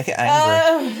gay. Make it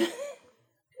angry.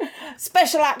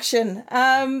 Special action.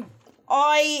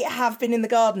 I have been in the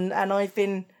garden and I've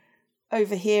been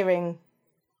overhearing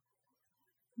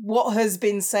what has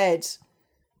been said.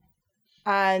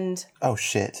 And... Oh,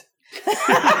 shit.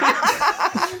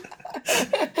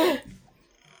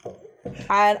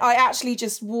 And I actually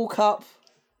just walk up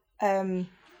behind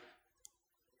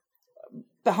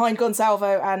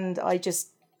Gonsalvo and I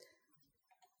just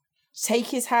take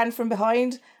his hand from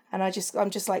behind and I'm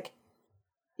just like,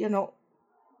 you're not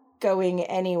going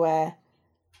anywhere.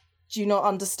 Do you not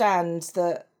understand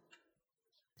that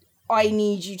I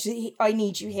need you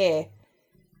here?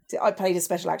 I played a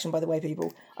special action, by the way,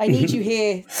 people. I need you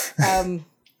here.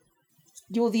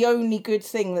 You're the only good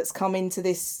thing that's come into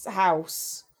this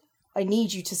house. I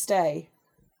need you to stay.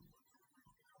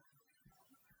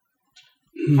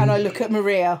 And I look at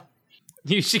Maria.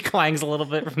 She clangs a little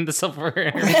bit from the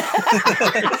silverware.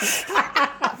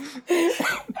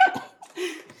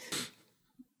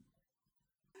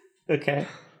 Okay.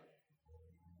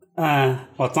 Well,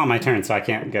 it's not my turn, so I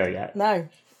can't go yet. No.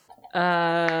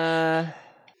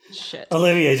 Shit.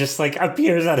 Olivia just like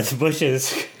appears out of the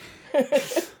bushes.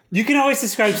 You can always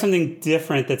describe something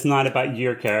different that's not about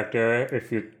your character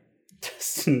if you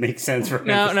doesn't make sense for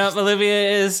No.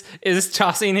 Olivia is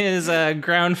tossing his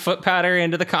ground foot powder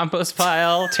into the compost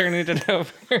pile, turning it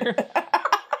over.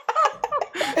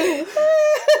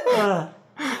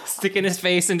 Sticking his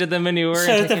face into the manure.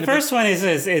 So the first one is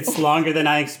it's longer than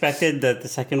I expected. The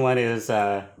second one is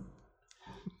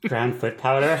ground foot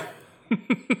powder.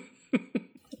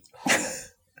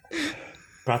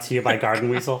 Brought to you by Garden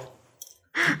Weasel.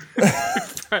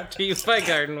 Brought to you by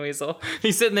Garden Weasel.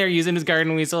 He's sitting there using his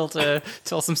Garden Weasel to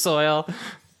till some soil.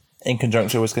 In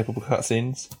conjunction with skippable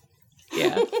cutscenes.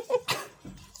 Yeah.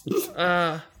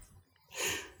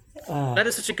 That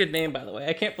is such a good name, by the way.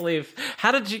 I can't believe...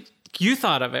 How did you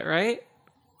thought of it, right?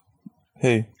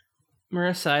 Who?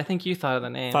 Marissa, I think you thought of the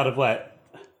name. Thought of what?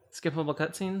 Skippable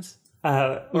cutscenes?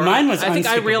 Mine was I think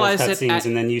I realized cutscenes,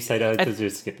 and then you said, those are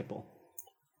skippable.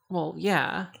 Well,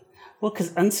 yeah. Well,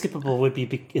 because unskippable would be,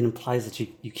 it implies that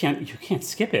you can't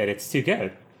skip it. It's too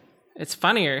good. It's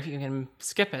funnier if you can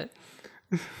skip it.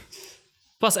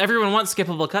 Plus, everyone wants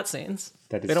skippable cutscenes.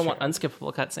 That is They don't true. want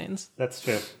unskippable cutscenes. That's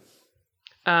true.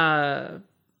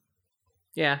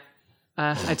 Yeah.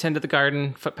 I tend to the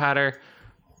garden, foot powder.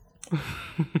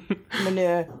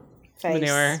 Manure. Face.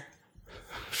 Manure.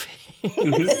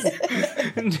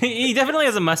 He definitely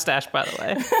has a mustache, by the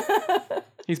way.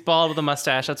 He's bald with a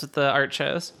mustache. That's what the art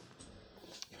shows.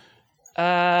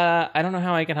 I don't know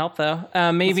how I can help though.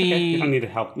 Maybe okay. You don't need to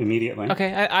help immediately.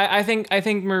 Okay, I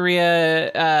think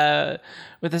Maria,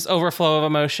 with this overflow of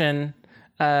emotion,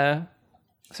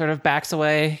 sort of backs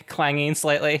away, clanging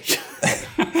slightly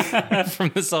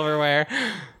from the silverware,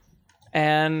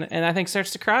 and I think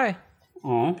starts to cry.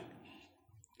 Aw.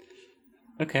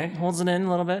 Okay. Holds it in a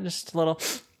little bit, just a little.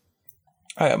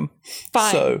 I am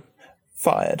so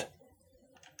fired.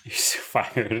 You're so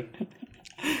fired.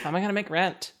 How am I gonna make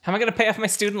rent? How am I gonna pay off my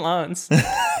student loans?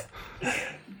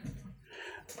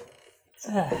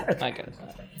 Okay.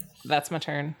 That's my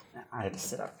turn. I had to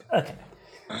sit up. Okay.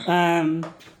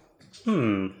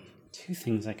 2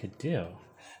 things I could do.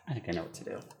 I think I know what to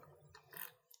do.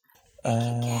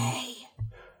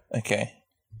 Okay.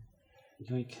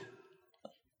 Yoink.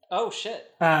 Oh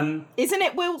shit. Isn't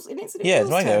it Will's? Will's it's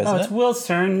my go, turn? isn't It's it? Will's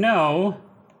turn. No.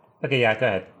 Okay, yeah, go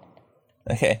ahead.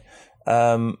 Okay.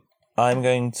 I'm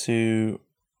going to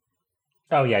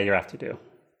Oh, yeah, you have to do.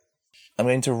 I'm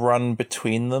going to run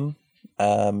between them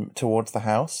towards the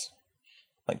house,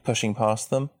 like pushing past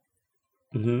them.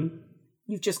 Mm-hmm.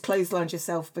 You've just clotheslined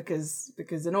yourself because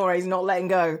Honore's not letting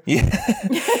go.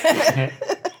 Yeah.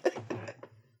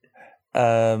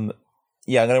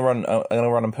 Yeah, I'm gonna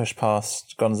run and push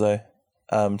past Gonzo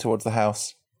towards the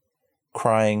house,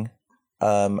 crying,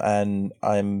 and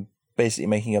I'm basically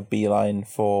making a beeline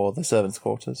for the servants'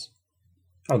 quarters.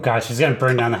 Oh gosh, she's gonna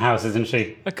burn down the house, isn't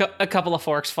she? A couple of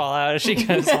forks fall out as she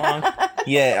goes along.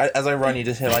 Yeah, as I run, you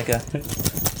just hear like a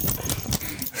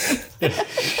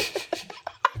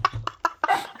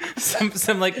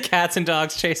some like cats and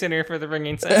dogs chasing her for the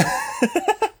ringing sound.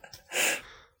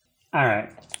 All right.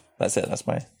 That's it. That's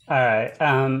my. All right.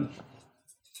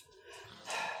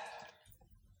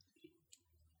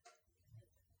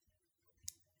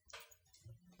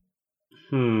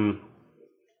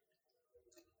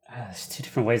 There's 2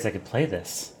 different ways I could play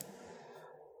this.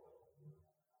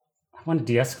 I want to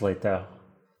de-escalate, though.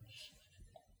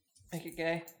 Make it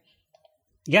gay.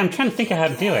 Yeah, I'm trying to think of how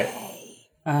to do it.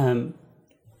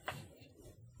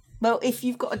 Well, if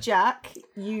you've got a jack,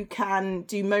 you can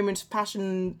do moment of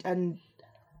passion and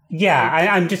Yeah,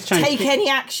 I'm just trying take to any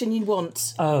action you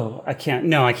want. Oh, I can't.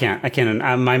 No, I can't. I can't.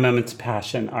 My moments of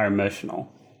passion are emotional.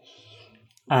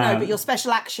 No, but your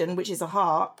special action, which is a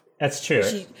harp, That's true.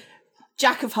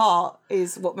 Jack of Heart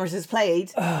is what Marissa's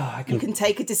played. I You can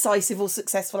take a decisive or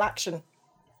successful action.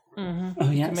 Oh,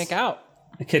 yes. Can make out.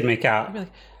 I could make out. Be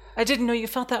like, I didn't know you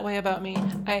felt that way about me.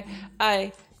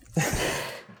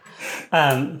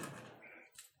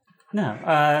 No.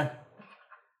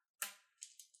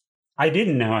 I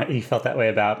didn't know you felt that way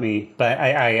about me, but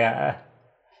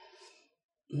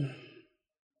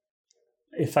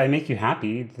if I make you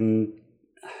happy, then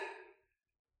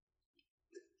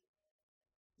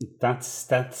that's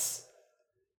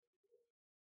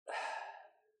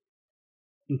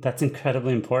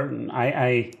incredibly important.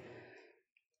 I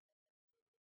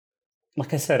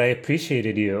like I said, I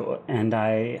appreciated you, and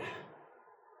I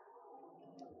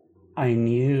I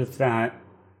knew that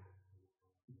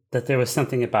there was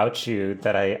something about you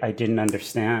that I didn't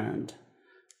understand.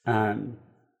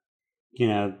 You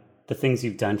know, the things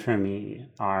you've done for me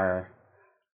are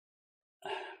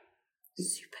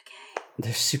super gay.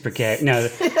 They're super gay. No,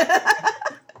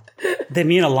 they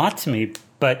mean a lot to me,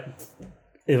 but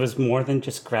it was more than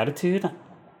just gratitude.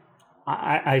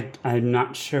 I'm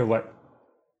not sure what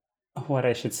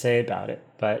I should say about it,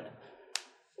 but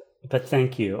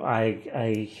thank you.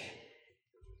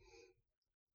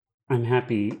 I'm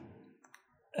happy,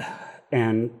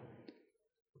 and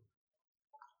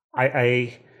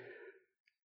I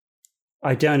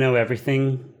don't know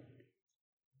everything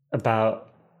about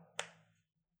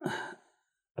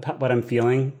what I'm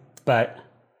feeling, but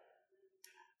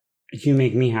you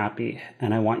make me happy,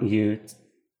 and I want you.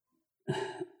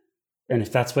 And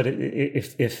if that's what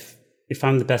if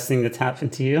I'm the best thing that's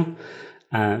happened to you,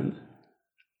 then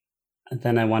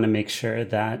I want to make sure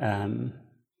that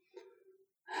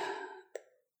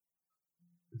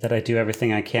that I do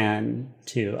everything I can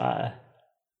to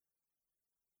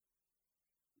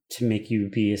make you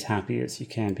be as happy as you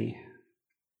can be.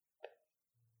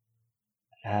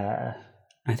 I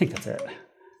think that's it.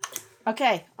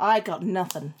 Okay, I got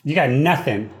nothing. You got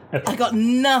nothing. Okay. I got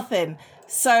nothing.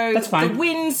 So that's fine. The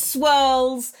wind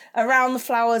swirls around the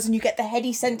flowers, and you get the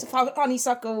heady scent of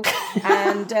honeysuckle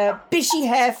and bishy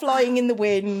hair flying in the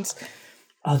wind.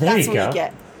 Oh, there that's you go.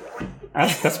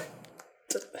 That's what you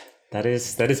get. That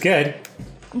is good.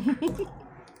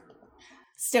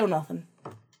 Still nothing.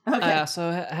 Okay. I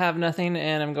also have nothing,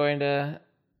 and I'm going to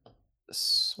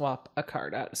swap a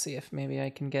card out to see if maybe I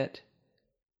can get.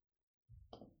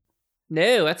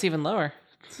 No, that's even lower.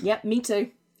 Yep, me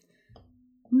too.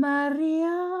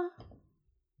 Maria.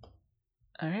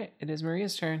 All right, it is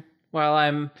Maria's turn.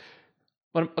 While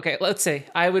okay, let's say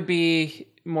I would be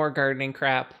more gardening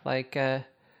crap, like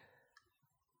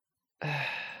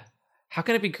how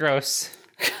can it be gross?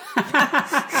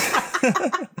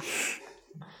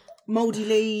 Moldy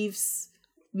leaves,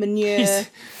 manure.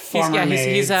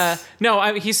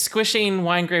 He's squishing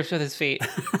wine grapes with his feet.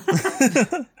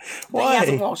 Why? He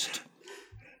hasn't washed.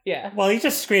 Yeah. Well, he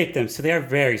just scraped them, so they are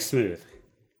very smooth.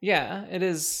 Yeah, it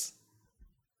is.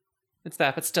 It's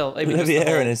that, but still. I mean, the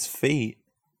air in his feet.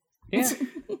 Yeah.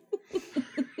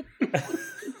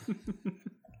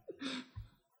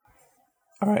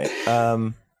 All right.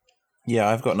 Yeah,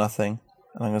 I've got nothing,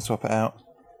 and I'm going to swap it out.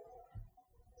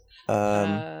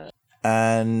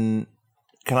 And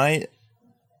can I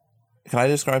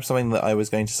describe something that I was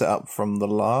going to set up from the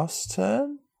last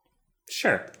turn?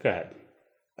 Sure. Go ahead.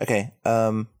 Okay.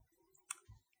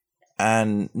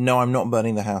 And no, I'm not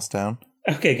burning the house down.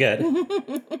 Okay, good.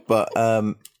 But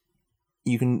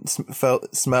you can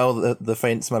smell the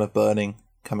faint smell of burning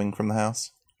coming from the house.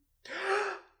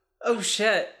 Oh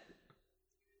shit.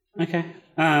 Okay.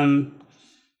 I'm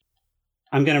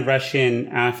gonna rush in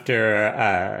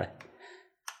after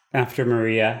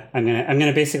Maria. I'm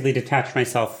gonna basically detach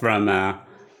myself from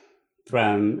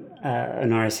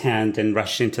Honora's hand and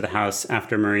rush into the house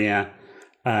after Maria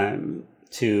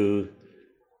to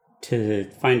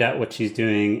find out what she's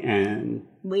doing and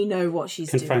we know what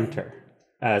she's confront doing.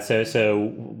 her. So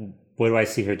what do I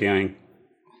see her doing?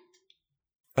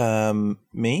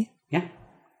 Me? Yeah.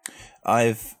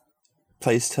 I've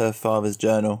placed her father's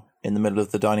journal in the middle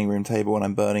of the dining room table and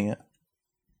I'm burning it.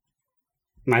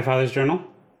 My father's journal?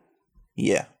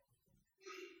 Yeah.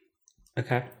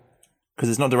 Okay. Because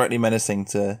it's not directly menacing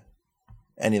to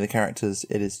any of the characters.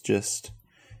 It is just...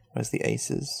 Where's the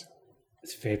aces?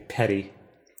 It's very petty.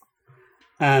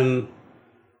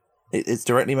 It's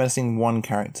directly menacing one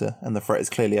character, and the threat is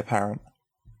clearly apparent.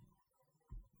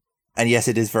 And yes,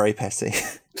 it is very petty.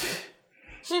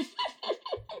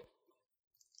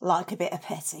 Like a bit of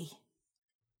petty.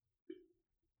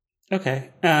 Okay.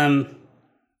 How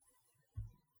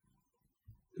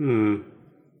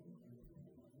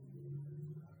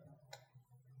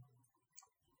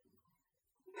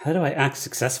do I act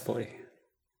successfully?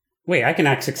 Wait, I can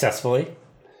act successfully.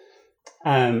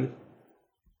 I'm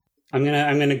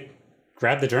gonna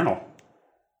grab the journal,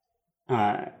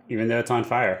 even though it's on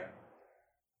fire,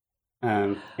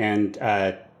 and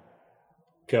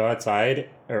go outside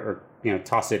or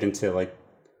toss it into like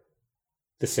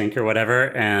the sink or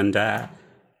whatever, and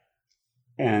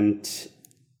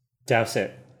douse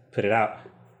it, put it out.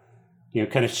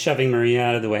 Kind of shoving Maria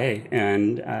out of the way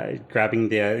and grabbing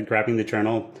the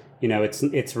journal.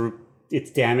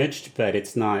 It's damaged, but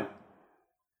it's not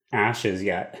ashes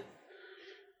yet.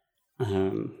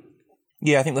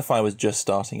 Yeah, I think the fire was just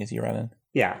starting as you ran in.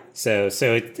 Yeah, so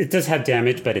it does have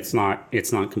damage, but it's not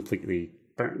completely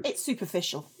burned. It's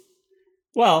superficial.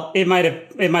 Well, it might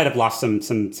have lost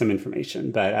some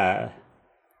information, but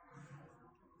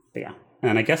yeah.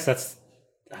 And I guess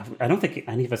I don't think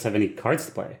any of us have any cards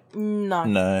to play.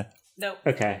 No. Nope.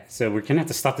 Okay, so we're gonna have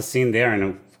to stop the scene there in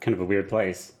a kind of a weird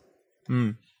place.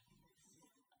 No,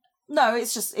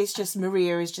 it's just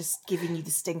Maria is just giving you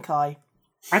the stink eye.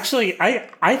 Actually,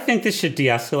 I think this should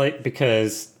de-escalate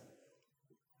because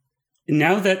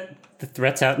now that the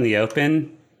threat's out in the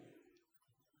open,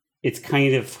 it's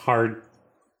kind of hard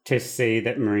to say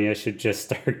that Maria should just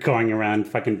start going around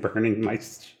fucking burning my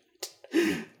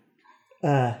shit.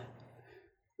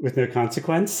 With no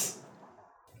consequence.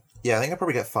 Yeah, I think I'll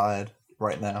probably get fired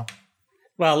right now.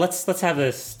 Well, let's have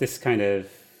this kind of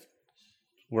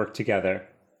work together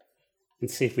and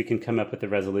see if we can come up with a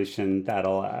resolution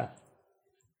that'll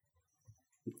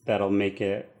make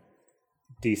it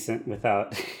decent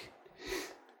without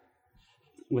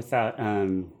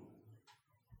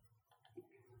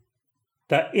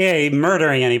A,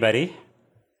 murdering anybody,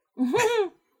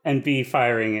 and B,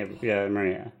 firing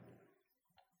Maria.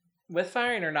 With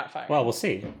firing or not firing? Well, we'll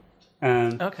see.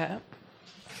 Okay.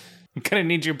 I'm gonna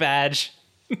need your badge.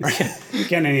 You're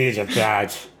gonna need your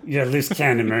badge. You're a loose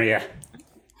cannon, Maria.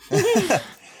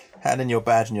 Hand in your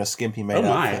badge and your skimpy made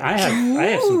outfit. My, I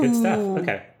have some good stuff.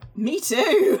 Okay. Me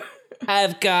too. I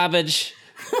have garbage.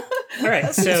 All right,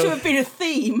 that seems to have been a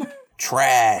theme.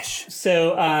 Trash.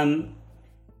 So,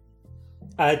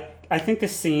 I think the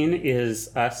scene is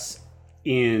us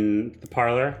in the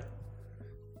parlor.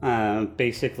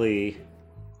 Basically,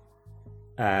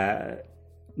 the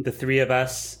three of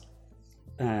us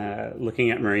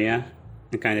looking at Maria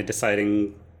and kind of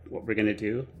deciding what we're gonna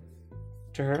do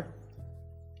to her.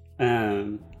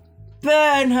 Burn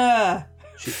her.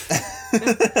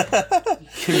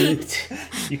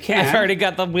 You can't. I've already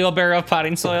got the wheelbarrow of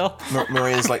potting soil.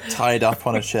 Maria's like tied up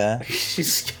on a chair.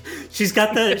 She's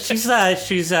strapped to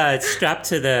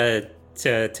the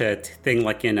thing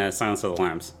like in Silence of the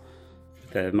Lambs,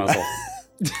 the muzzle,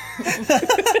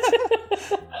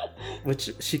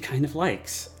 which she kind of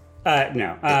likes.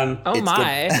 No. Oh it's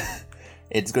my! Good.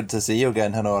 It's good to see you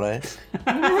again, Honore.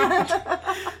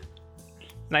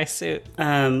 Nice suit.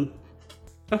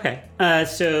 Okay.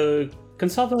 So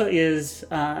Consalvo is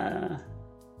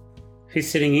he's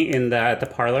sitting in the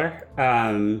parlor,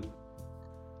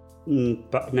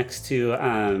 but next to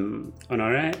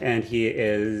Honore, and he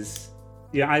is.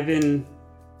 Yeah, I'm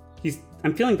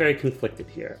feeling very conflicted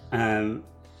here. I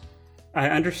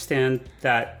understand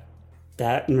that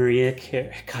Maria.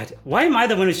 God, why am I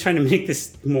the one who's trying to make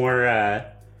this more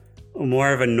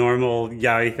of a normal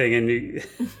yaoi thing, and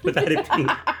without it being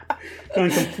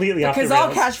going completely off the rails? Because our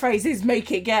catchphrase is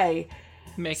 "Make it gay."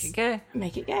 Make it gay.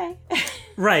 Make it gay.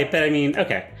 Right, but I mean,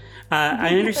 okay.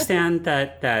 I understand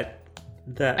that.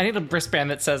 I need a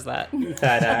wristband that says that.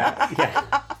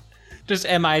 Yeah. Just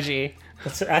MIG.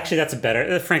 That's a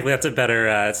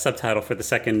better subtitle for the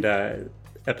second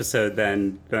episode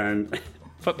than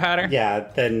Foot powder? Yeah,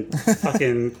 than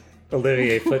fucking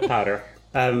Olivier Foot powder.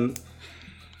 God.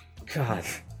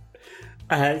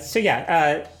 So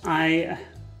yeah, I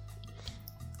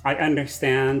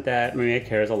understand that Maria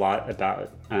cares a lot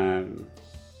about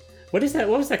what is that?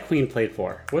 What was that queen played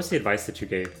for? What was the advice that you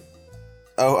gave?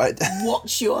 Oh,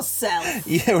 watch yourself.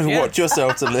 Yeah, it was watch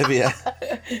yourself, Olivia.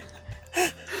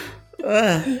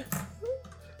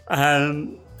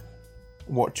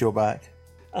 Watch your back.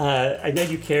 I know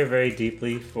you care very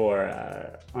deeply for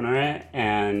Honore,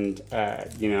 and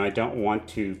I don't want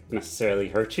to necessarily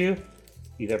hurt you,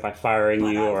 either by firing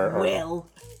you or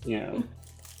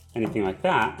anything like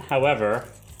that. However,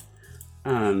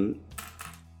 I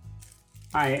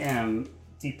am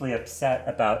deeply upset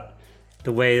about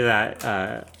the way that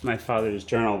my father's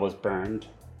journal was burned.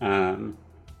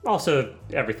 Also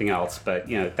everything else, but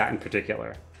that in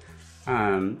particular.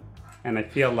 And I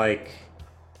feel like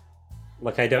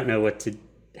I don't know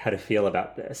how to feel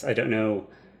about this. I don't know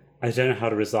how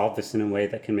to resolve this in a way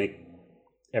that can make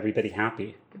everybody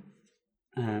happy.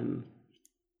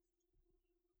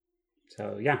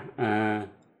 So yeah.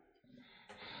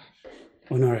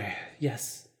 Honore,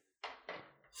 yes.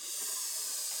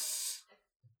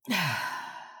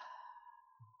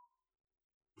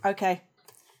 Okay.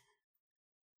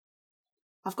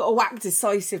 I've got to whack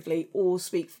decisively or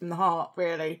speak from the heart,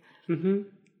 really. Mm-hmm.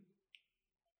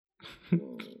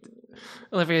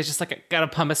 Olivia's just like got a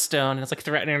pumice stone and it's like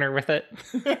threatening her with it.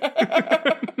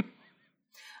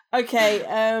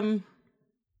 Okay,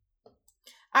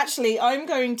 actually, I'm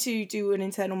going to do an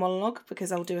internal monologue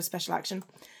because I'll do a special action.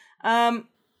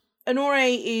 Honore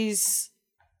is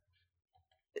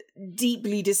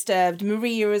deeply disturbed.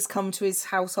 Maria has come to his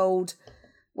household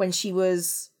when she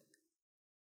was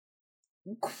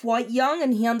quite young,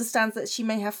 and he understands that she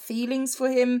may have feelings for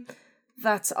him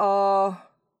that are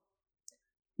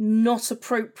not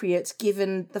appropriate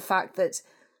given the fact that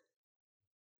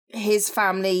his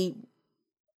family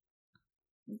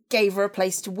gave her a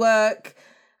place to work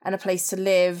and a place to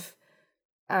live,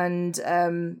 and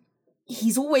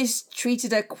he's always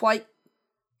treated her quite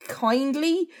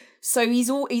kindly, so he's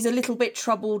a little bit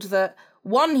troubled that,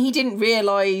 one, he didn't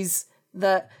realise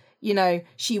that, you know,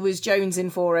 she was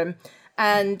jonesing for him,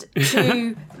 and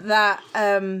two, that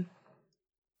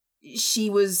she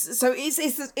was, so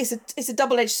it's a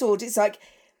double-edged sword. It's like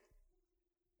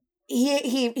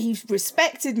he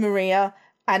respected Maria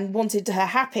and wanted her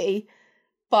happy,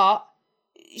 but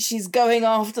she's going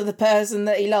after the person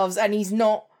that he loves, and he's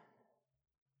not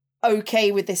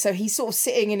okay with this. So he's sort of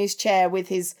sitting in his chair with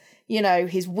his, you know,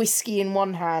 his whiskey in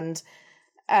one hand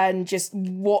and just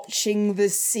watching the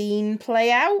scene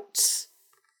play out.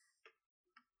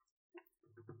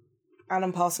 And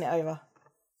I'm passing it over.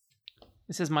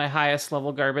 This is my highest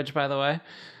level garbage, by the way.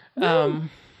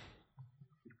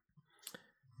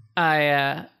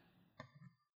 I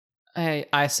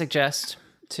suggest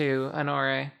to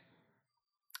Honore,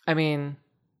 I mean,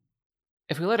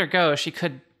 if we let her go, she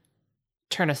could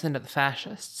turn us into the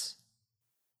fascists.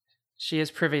 She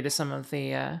is privy to some of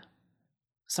the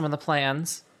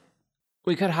plans.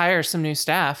 We could hire some new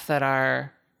staff that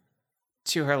are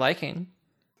to her liking.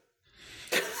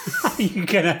 You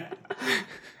gonna?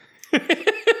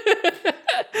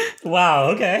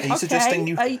 Wow. Okay. Are you suggesting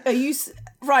you? Are you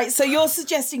right? So you're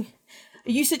suggesting?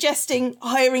 Are you suggesting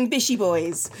hiring Bishy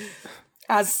boys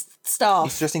as staff?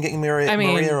 You're suggesting getting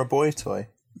Maria a boy toy?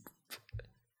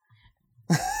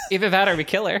 Either that or we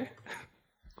kill her.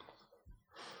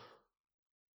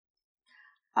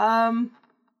 Amazing.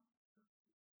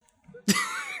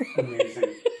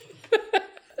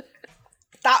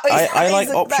 I like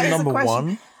option number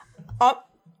one.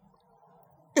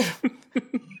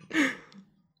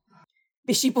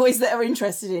 Bishy boys that are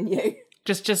interested in you.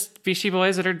 Just Bishy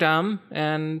boys that are dumb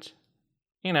and,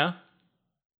 you know.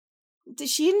 Is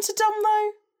she into dumb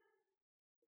though?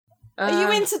 Are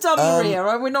you into dumb, Maria?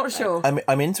 We're not sure.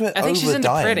 I'm into it. I think she's into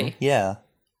dying. pretty. Yeah.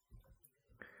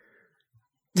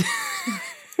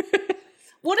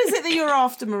 What is it that you're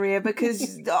after, Maria?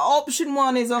 Because option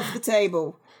one is off the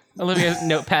table. Olivia's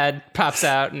notepad pops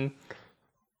out and...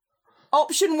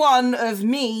 Option one of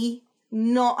me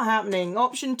not happening.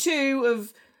 Option two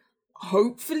of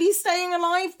hopefully staying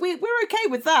alive. We're okay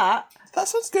with that. That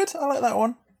sounds good. I like that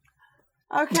one.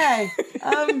 Okay.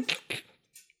 And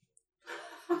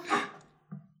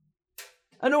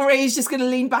Honore's just going to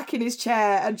lean back in his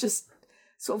chair and just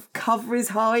sort of cover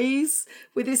his eyes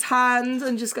with his hand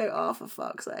and just go, oh, for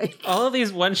fuck's sake. All of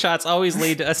these one-shots always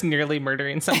lead to us nearly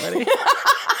murdering somebody.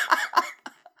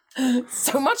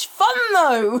 So much fun,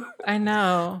 though. I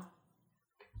know.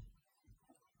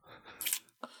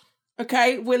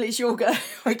 Okay, Will, it's your go,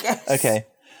 I guess. Okay.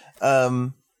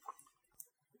 Am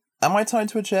I tied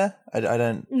to a chair? I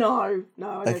don't... No, I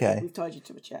don't think we've tied you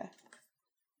to a chair.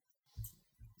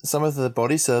 Some of the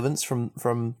body servants from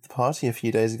the party a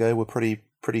few days ago were pretty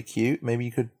cute. Maybe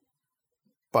you could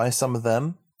buy some of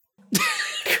them.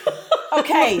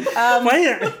 Okay.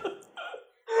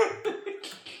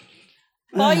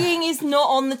 Buying is not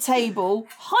on the table.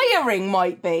 Hiring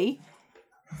might be.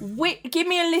 Give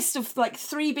me a list of like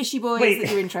 3 Bishy boys that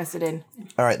you're interested in.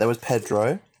 All right, there was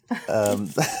Pedro. Oh,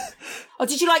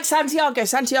 did you like Santiago?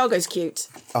 Santiago's cute.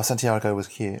 Oh, Santiago was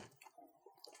cute.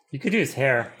 You could do his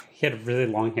hair. He had really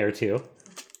long hair too.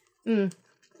 Mm.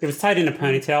 It was tied in a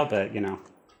ponytail, but you know.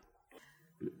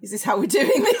 Is this how we're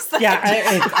doing this then? Yeah,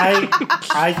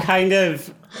 I kind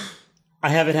of... I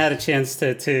haven't had a chance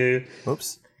to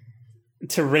Oops.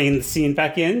 To rein the scene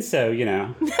back in, so, you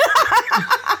know.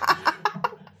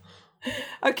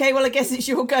 Okay, well, I guess it's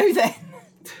your go then.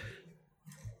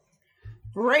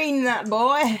 Rein that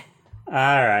boy. All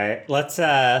right, let's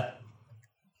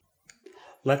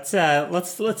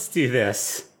do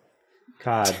this.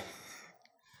 God.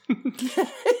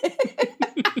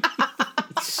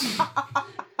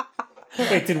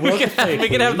 Wait, did Will we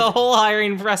could have the whole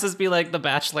hiring process be like The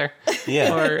Bachelor.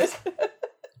 Yeah. Or...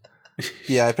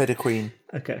 Yeah, I played a queen.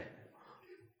 Okay.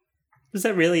 Was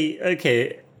that really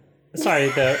okay?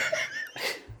 Sorry,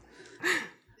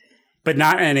 but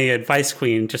not any advice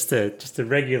queen, just a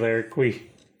regular queen.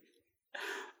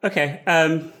 Okay.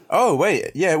 Oh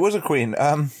wait, yeah, it was a queen.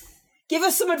 Give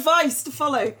us some advice to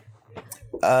follow.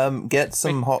 Get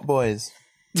some hot boys.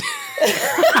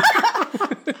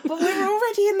 But we're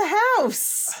already in the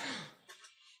house.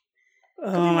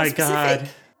 Oh my god.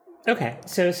 Okay,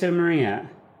 so Maria,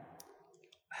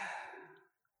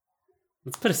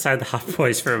 Let's put aside the hot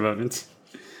boys for a moment.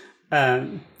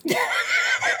 I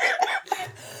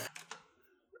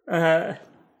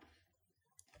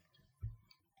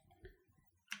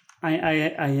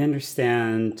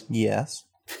understand. Yes.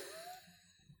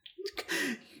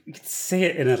 You could say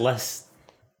it in a less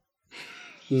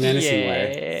menacing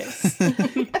way.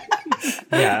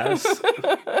 Yes.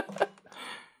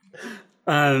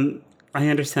 I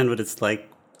understand what it's like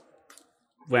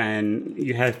when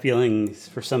you have feelings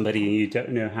for somebody and you don't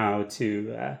know how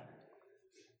to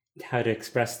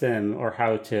express them or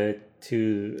how to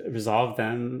resolve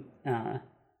them.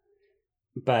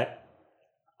 But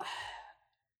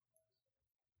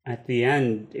at the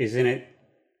end, isn't it?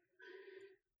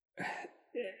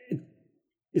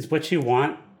 Is what you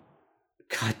want?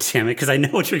 God damn it! Because I know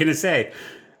what you're gonna say.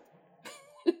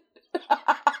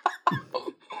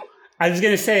 I was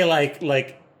gonna say like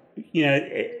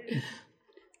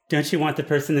don't you want the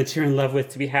person that you're in love with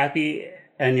to be happy?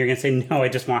 And you're gonna say no. I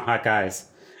just want hot guys.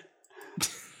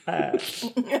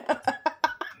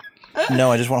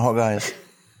 No, I just want hot guys.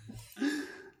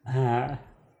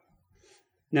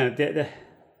 No,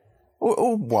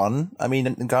 or one. I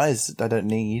mean, guys, I don't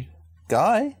need.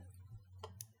 Guy?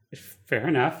 Fair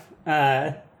enough.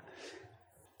 I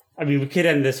mean, we could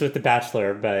end this with The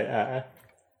Bachelor, but...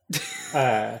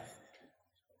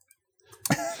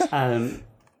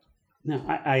 no,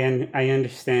 I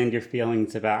understand your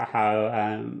feelings about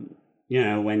how,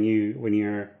 when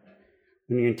you're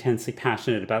intensely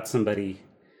passionate about somebody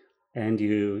and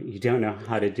you don't know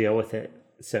how to deal with it.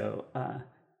 So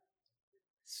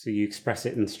you express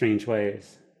it in strange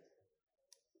ways.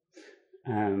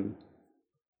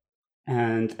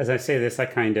 And as I say this, I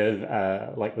kind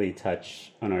of lightly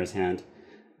touch Honor's hand,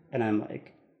 and I'm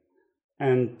like,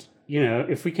 and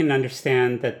if we can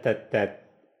understand that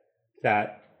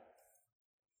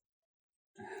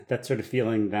sort of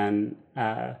feeling, then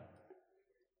I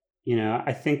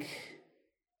think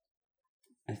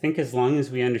as long as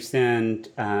we understand,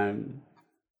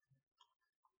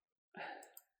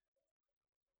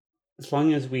 as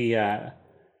long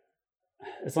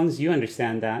as you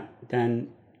understand that, then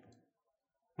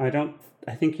I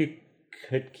think you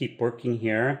could keep working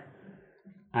here.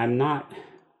 I don't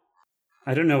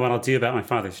know what I'll do about my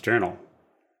father's journal.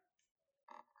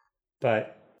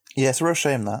 But yeah, it's a real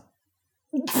shame that.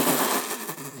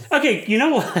 Okay, you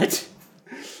know what?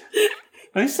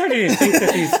 I'm starting to think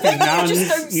that these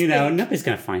mountains, nobody's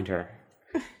gonna find her.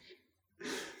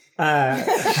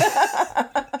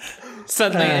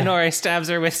 Suddenly, Honore stabs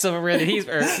her with silverware that he's,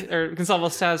 or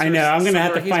Consalvo stabs her. I know. I'm gonna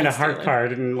have to find a heart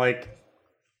card and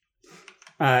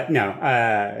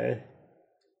no.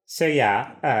 So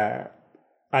yeah,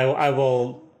 I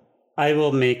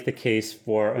will make the case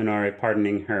for Honore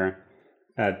pardoning her,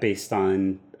 based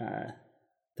on the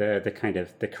kind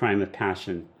of the crime of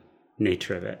passion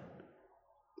nature of it.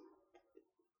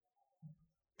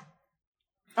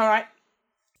 All right,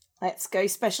 let's go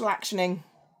special actioning.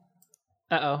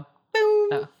 Uh-oh.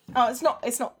 Boom. Oh, it's not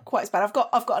quite as bad. I've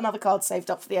got another card saved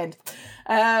up for the end.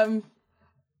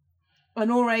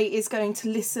 Honore is going to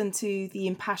listen to the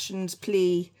impassioned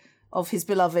plea of his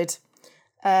beloved.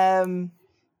 And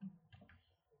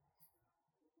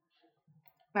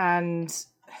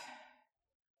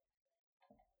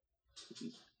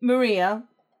Maria,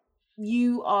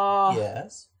 you are...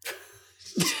 Yes?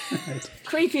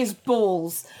 creepy as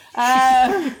balls.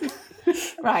 Right.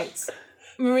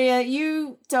 Maria,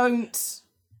 you don't...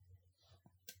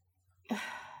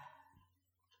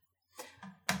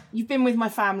 You've been with my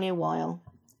family a while,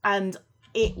 and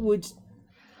it would,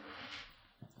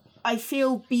 I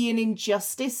feel, be an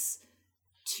injustice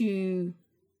to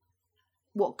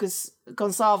what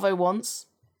Gonsalvo wants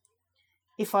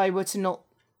if I were to not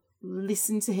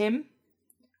listen to him.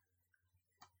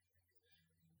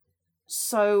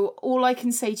 So all I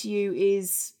can say to you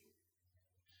is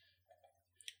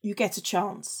you get a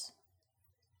chance.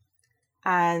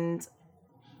 And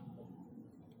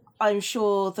I'm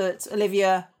sure that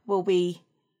Olivia will be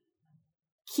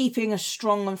keeping a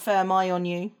strong and firm eye on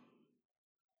you.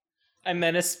 I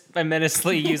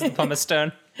menacingly use the pumice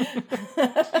stone.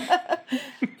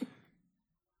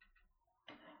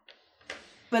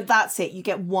 But that's it. You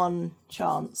get one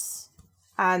chance.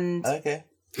 And okay.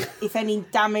 If any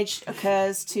damage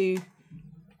occurs to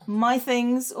my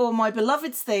things or my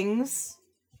beloved's things,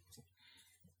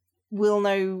 we'll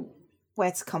know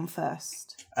where to come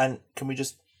first. And can we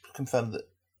just confirm that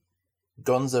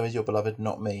Gonzo is your beloved,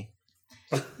 not me?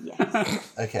 Yes.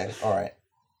 Okay, all right.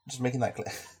 Just making that clear.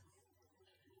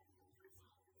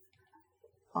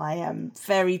 I am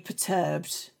very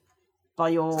perturbed by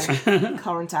your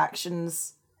current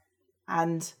actions,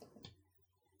 and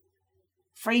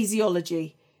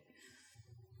phraseology.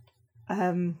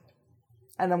 And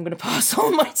I'm going to pass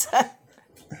on my turn.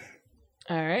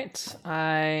 All right.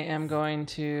 I am going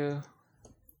to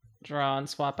draw and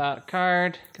swap out a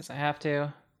card because I have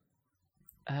to.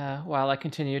 While I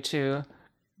continue to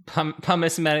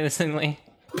pumice menacingly.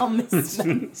 Pumice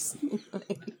menacingly.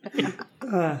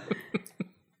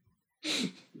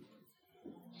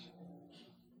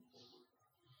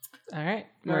 All right,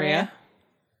 Maria.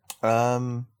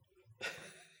 I'm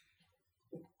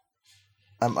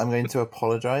going to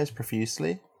apologize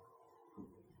profusely.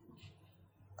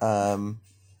 And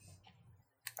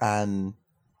kind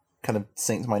of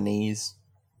sink to my knees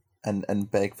and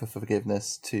beg for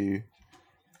forgiveness to...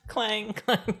 Clang,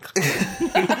 clang,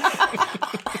 clang.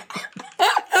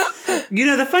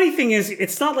 The funny thing is,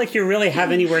 it's not like you really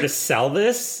have anywhere to sell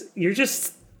this. You're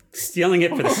just stealing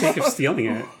it for the sake of stealing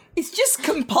it. It's just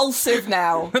compulsive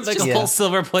now. It's like a full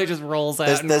silver plate just rolls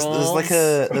out. There's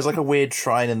like a weird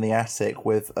shrine in the attic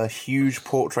with a huge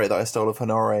portrait that I stole of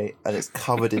Honore, and it's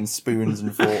covered in spoons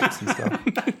and forks and stuff.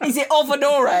 Is it of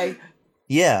Honore?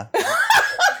 Yeah.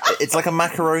 It's like a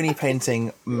macaroni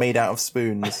painting made out of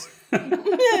spoons.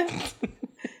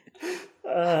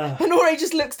 Honore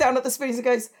just looks down at the spoons and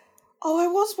goes, "Oh, I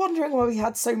was wondering why we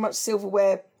had so much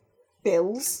silverware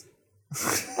bills.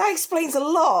 That explains a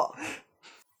lot."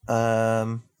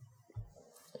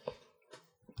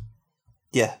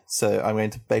 Yeah, so I'm going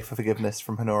to beg for forgiveness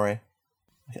from Honore.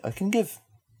 I can give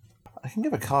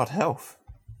a card health.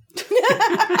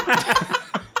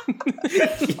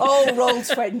 Oh, roll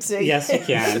 20. Yes, you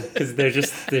can, because they're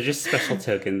just special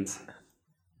tokens.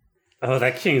 Oh,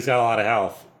 that king's got a lot of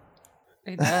health.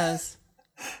 He does.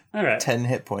 All right. 10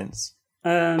 hit points.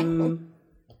 I'm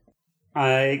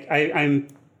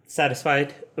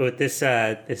satisfied with this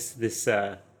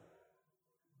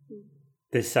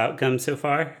outcome so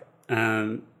far,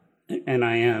 and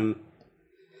I am.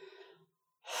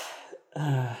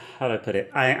 How do I put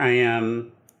it? I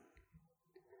am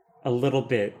a little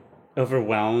bit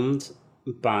overwhelmed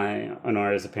by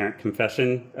Honora's apparent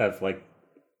confession of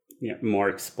more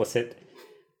explicit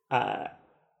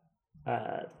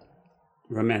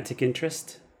romantic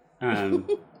interest. And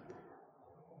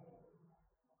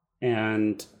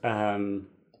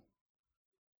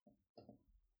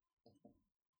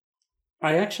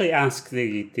I actually ask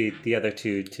the other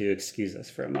two to excuse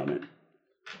us for a moment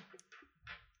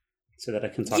so that I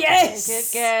can talk to them.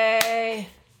 Yes! Gay.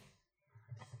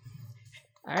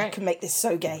 All right. I can make this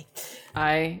so gay.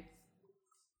 I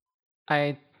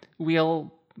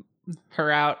wheel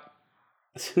her out.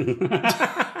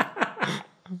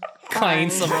 Clanging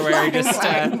silverware just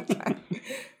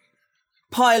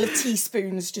pile of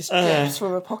teaspoons just drips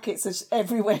from her pockets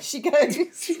everywhere she goes.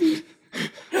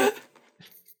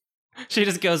 She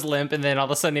just goes limp, and then all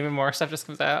of a sudden even more stuff just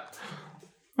comes out.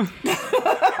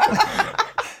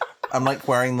 I'm like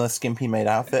wearing the skimpy maid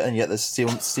outfit, and yet there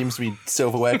seems to be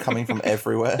silverware coming from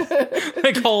everywhere.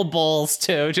 Like whole bowls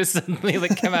too, just suddenly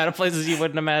come out of places you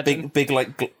wouldn't imagine. Big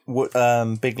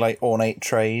ornate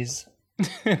trays.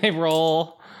 They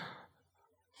roll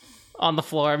on the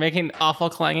floor, making awful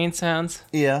clanging sounds.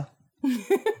 Yeah. And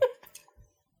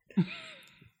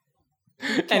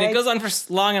it goes on for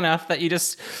long enough that you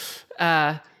just,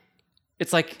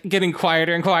 it's like getting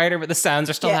quieter and quieter, but the sounds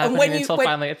are still happening until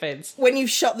finally it fades. When you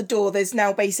shut the door, there's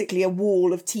now basically a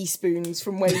wall of teaspoons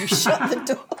from where you shut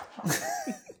the door.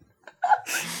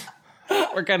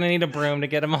 We're gonna need a broom to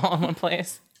get them all in one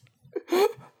place.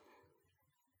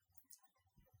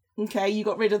 Okay, you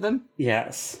got rid of them?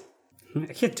 Yes.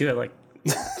 I can't do it like...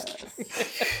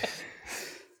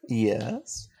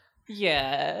 Yes.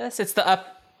 Yes. It's the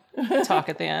up talk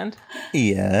at the end.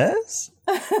 Yes.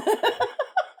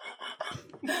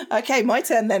 Okay, my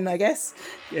turn then, I guess.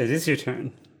 Yeah, it is your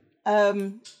turn.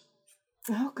 Oh,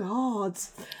 God.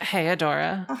 Hey,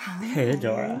 Adora. Hey,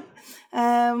 Adora.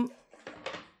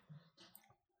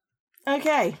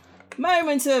 Okay.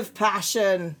 Moment of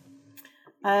passion.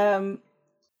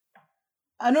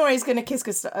 Honore's going to kiss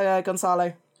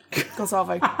Gonsalvo. He's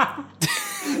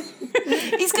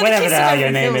going to kiss him,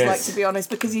 your name feels is. like, to be honest,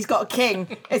 because he's got a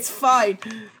king. It's fine.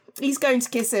 He's going to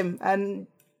kiss him and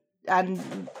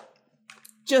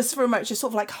just for a moment, just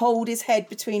sort of like hold his head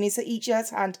between each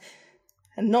hand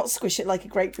and not squish it like a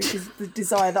grapefruit is the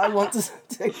desire that I want to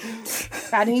do.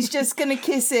 And he's just going to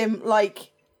kiss him like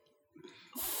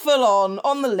full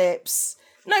on the lips.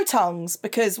 No tongues,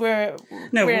 because we're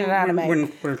in an anime.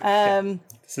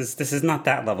 This is not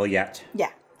that level yet.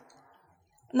 Yeah.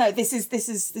 No, this is the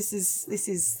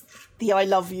I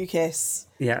love you kiss.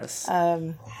 Yes.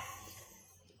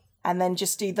 And then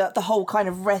just do the whole kind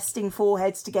of resting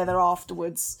foreheads together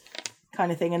afterwards,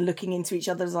 kind of thing, and looking into each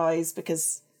other's eyes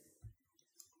because,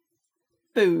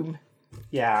 boom.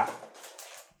 Yeah.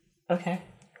 Okay.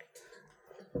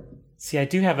 See, I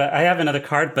have another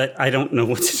card, but I don't know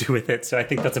what to do with it, so I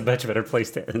think that's a much better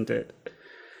place to end it.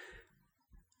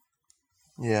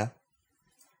 Yeah.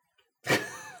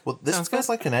 Well, this feels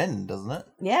like an end, doesn't it?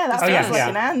 Yeah, that feels like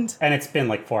an end. And it's been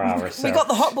like 4 hours. So. We got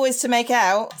the hot boys to make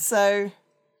out, so...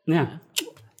 Yeah.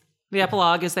 The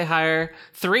epilogue is they hire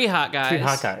 3 hot guys. 3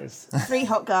 hot guys. 3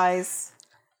 hot guys.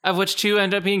 Of which 2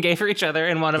 end up being gay for each other,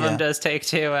 and one of them does take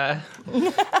to...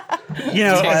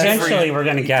 eventually we're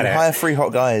going to get it. You hire 3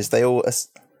 hot guys, they all...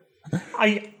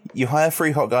 You hire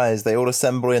 3 hot guys, they all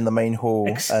assemble in the main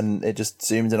hall, and it just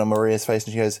zooms in on Maria's face,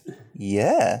 and she goes,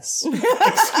 yes.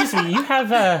 Excuse me, you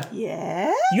have a...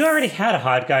 Yeah? You already had a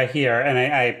hot guy here, and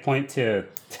I point to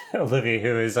Olivia,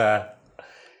 who is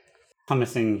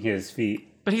hummusing his feet.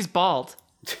 But he's bald.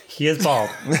 He is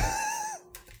bald.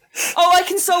 Oh, I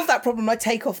can solve that problem. I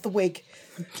take off the wig.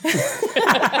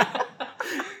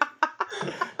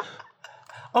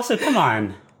 Also, come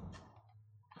on.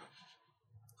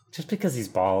 Just because he's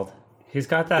bald. He's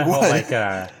got that whole,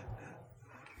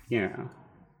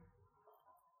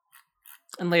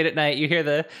 And late at night, you hear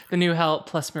the new help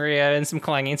plus Maria and some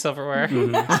clanging silverware.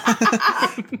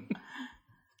 Mm-hmm.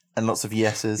 And lots of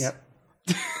yeses. Yep.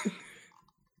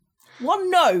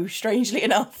 One no, strangely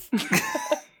enough.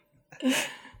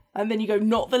 And then you go,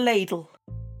 not the ladle.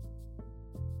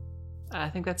 I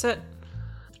think that's it.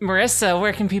 Marissa,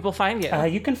 where can people find you?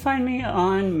 You can find me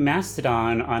on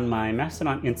Mastodon, on my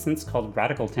Mastodon instance called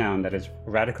Radical Town. That is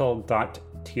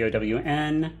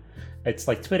radical.town. It's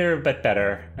like Twitter, but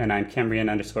better. And I'm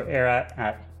Cambrian_era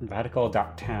at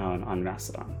radical.town on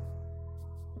Mastodon.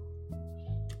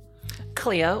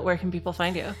 Cleo, where can people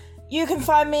find you? You can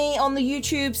find me on the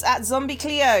YouTubes at Zombie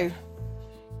Cleo.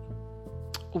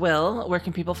 Will, where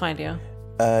can people find you?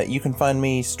 You can find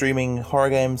me streaming horror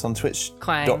games on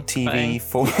twitch.tv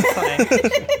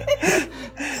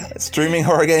streaming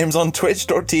horror games on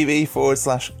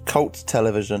twitch.tv/cult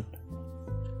television.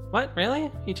 What?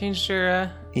 Really? You changed your...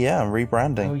 Yeah, I'm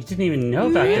rebranding. Oh, you didn't even know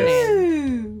about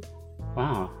this.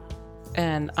 Wow.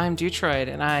 And I'm Dutroid,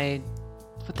 and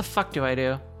what the fuck do I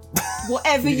do?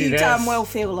 Whatever you damn well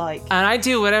feel like. And I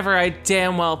do whatever I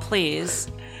damn well please.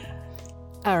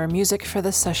 Our music for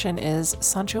this session is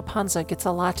Sancho Panza Gets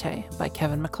a Latte by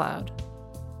Kevin MacLeod.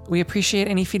 We appreciate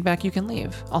any feedback you can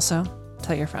leave. Also,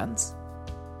 tell your friends.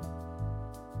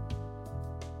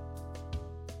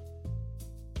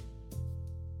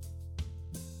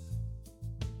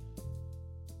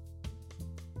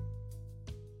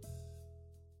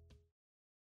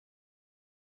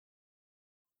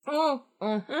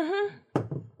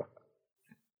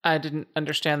 I didn't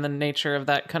understand the nature of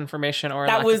that confirmation or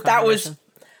that was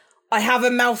I have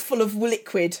a mouthful of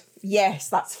liquid. Yes,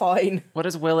 that's fine. What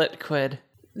is Willet Quid?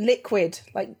 Liquid,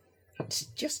 like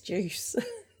just juice.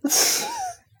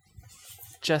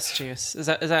 Just Juice. Is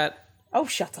that Oh,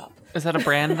 shut up. Is that a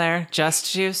brand there?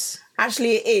 Just Juice?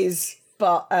 Actually it is,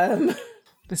 but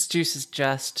this juice is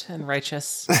just and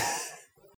righteous.